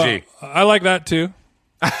PhD. No, I like that too.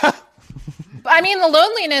 I mean, the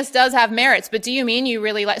loneliness does have merits, but do you mean you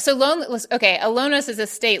really like... So aloneness is a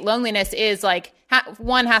state. Loneliness is like...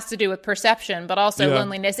 one has to do with perception, but also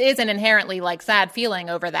loneliness is an inherently like sad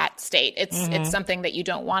feeling over that state. It's something that you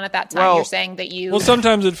don't want at that time. Well, you're saying that you... Well,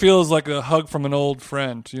 sometimes it feels like a hug from an old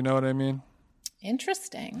friend. You know what I mean?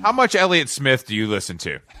 Interesting. How much Elliott Smith do you listen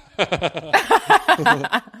to?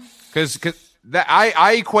 Because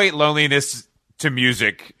I equate loneliness to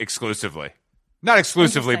music exclusively. Not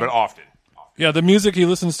exclusively, but often. Yeah, the music he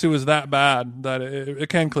listens to is that bad that it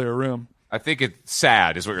can clear a room. I think it's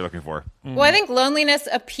sad is what you're looking for. Well, I think loneliness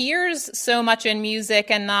appears so much in music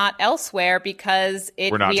and not elsewhere because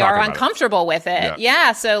we are uncomfortable with it.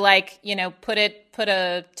 Yeah, so like, put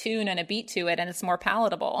a tune and a beat to it and it's more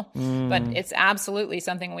palatable. But it's absolutely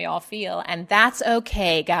something we all feel, and that's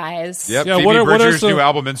okay, guys. Yep, Phoebe Bridgers' new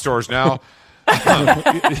album in stores now.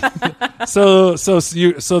 So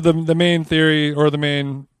the main theory or the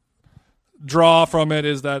main draw from it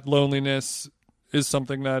is that loneliness is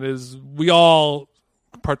something that we all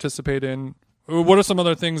participate in. What are some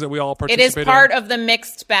other things that we all participate in? It is part of the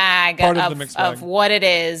mixed bag of what it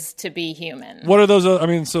is to be human. What are those?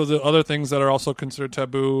 So the other things that are also considered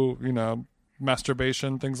taboo,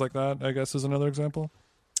 masturbation, things like that, I guess is another example.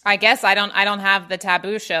 I guess I don't have the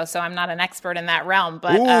taboo show, so I'm not an expert in that realm.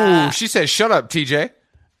 But she says, "Shut up, TJ."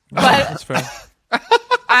 But that's fair.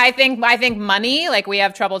 I think money. Like we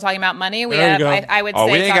have trouble talking about money. I would say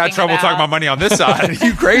we ain't got trouble talking about money on this side.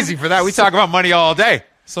 You crazy for that? We talk about money all day.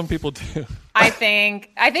 Some people do. I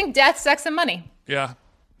think death, sex, and money. Yeah.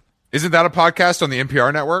 Isn't that a podcast on the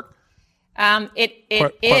NPR network? It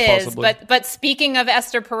quite is, possibly. but speaking of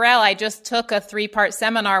Esther Perel, I just took a 3-part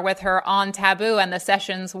seminar with her on taboo, and the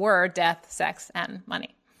sessions were death, sex, and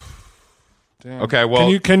money. Damn. Okay,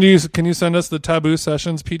 well, can you send us the taboo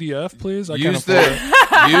sessions PDF, please?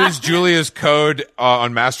 Use Julia's code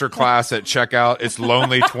on Masterclass at checkout. It's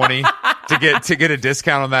lonely20 to get a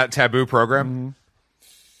discount on that taboo program.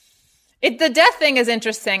 The death thing is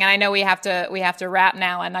interesting, and I know we have to wrap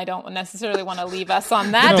now, and I don't necessarily want to leave us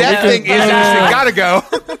on that. The death thing is interesting. Gotta go.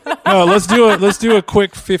 No, let's do a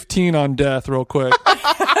quick 15 on death, real quick.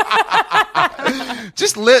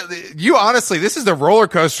 Honestly, this is the roller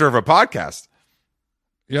coaster of a podcast.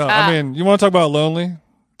 Yeah, you want to talk about lonely?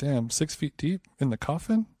 Damn, 6 feet deep in the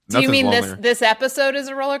coffin. Do you mean this episode is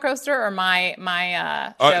a roller coaster, or my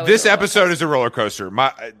show? This episode is a roller coaster.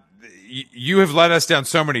 You have led us down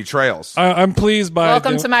so many trails. I'm pleased by.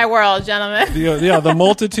 Welcome to my world, gentlemen. The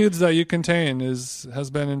multitudes that you contain has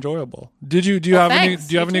been enjoyable. Do you have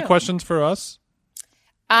any questions for us?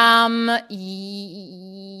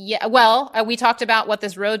 Yeah. Well, we talked about what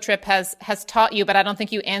this road trip has taught you, but I don't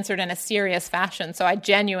think you answered in a serious fashion. So I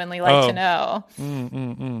genuinely like to know.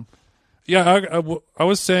 Yeah, I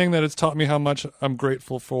was saying that it's taught me how much I'm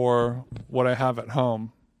grateful for what I have at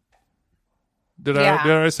home. Did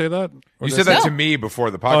I say that? You said that to me before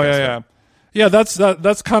the podcast. Oh yeah.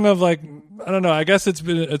 That's kind of like, I don't know. I guess it's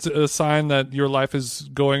a sign that your life is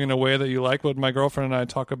going in a way that you like. But my girlfriend and I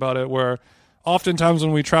talk about it, where oftentimes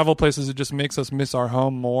when we travel places, it just makes us miss our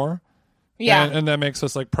home more. Yeah, and that makes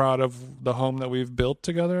us like proud of the home that we've built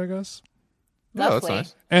together, I guess. Lovely. Oh, that's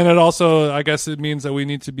nice. And it also, I guess, it means that we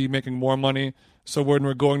need to be making more money So when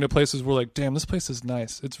we're going to places, we're like, damn, this place is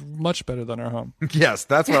nice. It's much better than our home. Yes,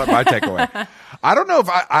 that's what my takeaway. I don't know if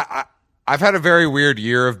I've had a very weird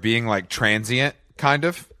year of being like transient, kind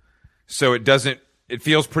of. So it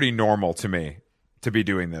feels pretty normal to me to be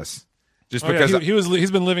doing this. Just because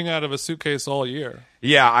he's been living out of a suitcase all year.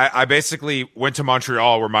 Yeah, I basically went to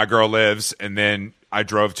Montreal where my girl lives, and then I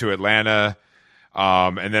drove to Atlanta,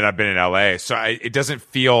 and then I've been in LA. So it doesn't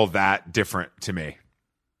feel that different to me.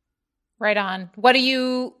 Right on. What do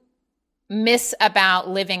you miss about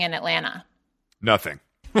living in Atlanta? Nothing.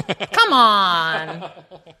 Come on.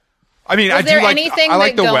 I mean, I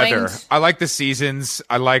like the weather. I like the seasons.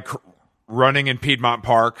 I like running in Piedmont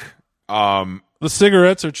Park. The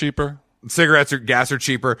cigarettes are cheaper. Gas are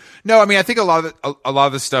cheaper. No, I mean, I think a lot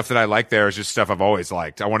of the stuff that I like there is just stuff I've always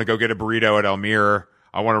liked. I want to go get a burrito at Elmira.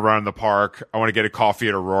 I want to run in the park. I want to get a coffee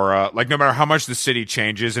at Aurora. Like, no matter how much the city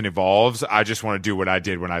changes and evolves, I just want to do what I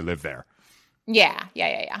did when I lived there. Yeah.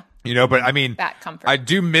 You know, but I mean, that comfort. I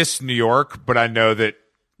do miss New York, but I know that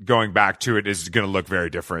going back to it is going to look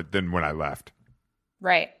very different than when I left.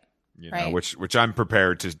 Right. You know, which I'm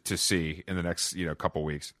prepared to see in the next, couple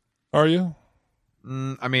weeks. Are you?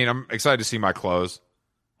 I mean, I'm excited to see my clothes.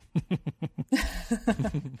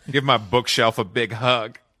 Give my bookshelf a big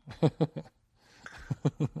hug.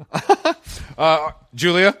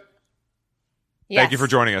 Julia, yes. Thank you for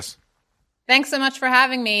joining us. Thanks so much for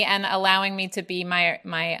having me and allowing me to be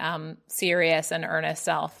my serious and earnest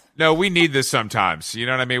self. No, we need this sometimes. You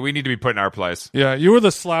know what I mean? We need to be put in our place. Yeah, you were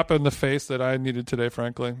the slap in the face that I needed today,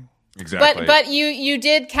 frankly. Exactly. But you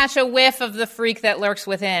did catch a whiff of the freak that lurks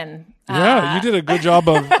within. Yeah, you did a good job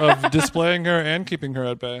of displaying her and keeping her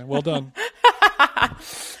at bay. Well done.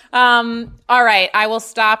 All right, I will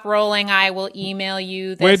stop rolling. I will email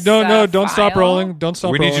you this. Wait, no, don't file. stop rolling. Don't stop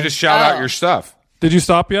rolling. We need you to shout out your stuff. Did you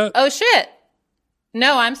stop yet? Oh, shit.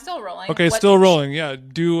 No, I'm still rolling. Okay, still rolling. Yeah,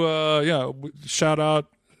 shout out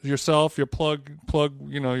yourself, your plug,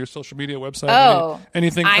 your social media website. Oh,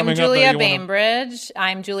 anything coming I'm Julia up that Bainbridge.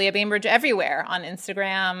 I'm Julia Bainbridge everywhere on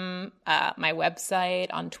Instagram, my website,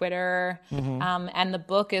 on Twitter. Mm-hmm. And the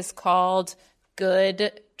book is called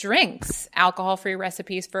Good Drinks, Alcohol-Free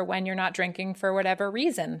Recipes for When You're Not Drinking for Whatever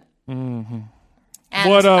Reason. Mm-hmm. And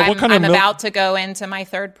what kind of I'm about to go into my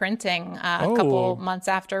third printing a couple months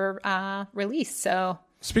after release. So,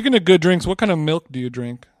 speaking of good drinks, what kind of milk do you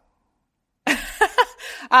drink?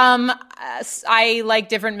 I like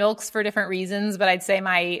different milks for different reasons, but I'd say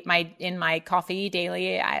in my coffee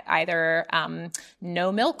daily, either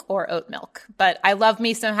no milk or oat milk. But I love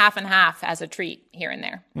me some half and half as a treat here and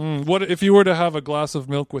there. What if you were to have a glass of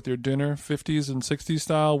milk with your dinner, 50s and 60s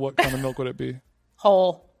style? What kind of milk would it be?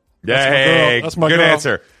 Whole. That's my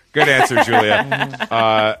girl. Good answer,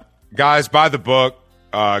 Julia. Guys, buy the book.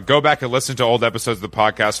 Go back and listen to old episodes of the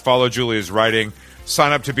podcast. Follow Julia's writing.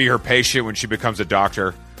 Sign up to be her patient when she becomes a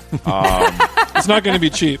doctor. It's not going to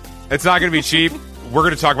be cheap. It's not going to be cheap. We're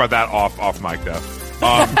going to talk about that off mic, though.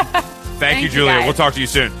 Thank you, Julia. We'll talk to you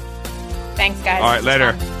soon. Thanks, guys. All right,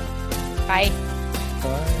 later. Bye.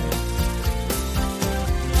 Bye.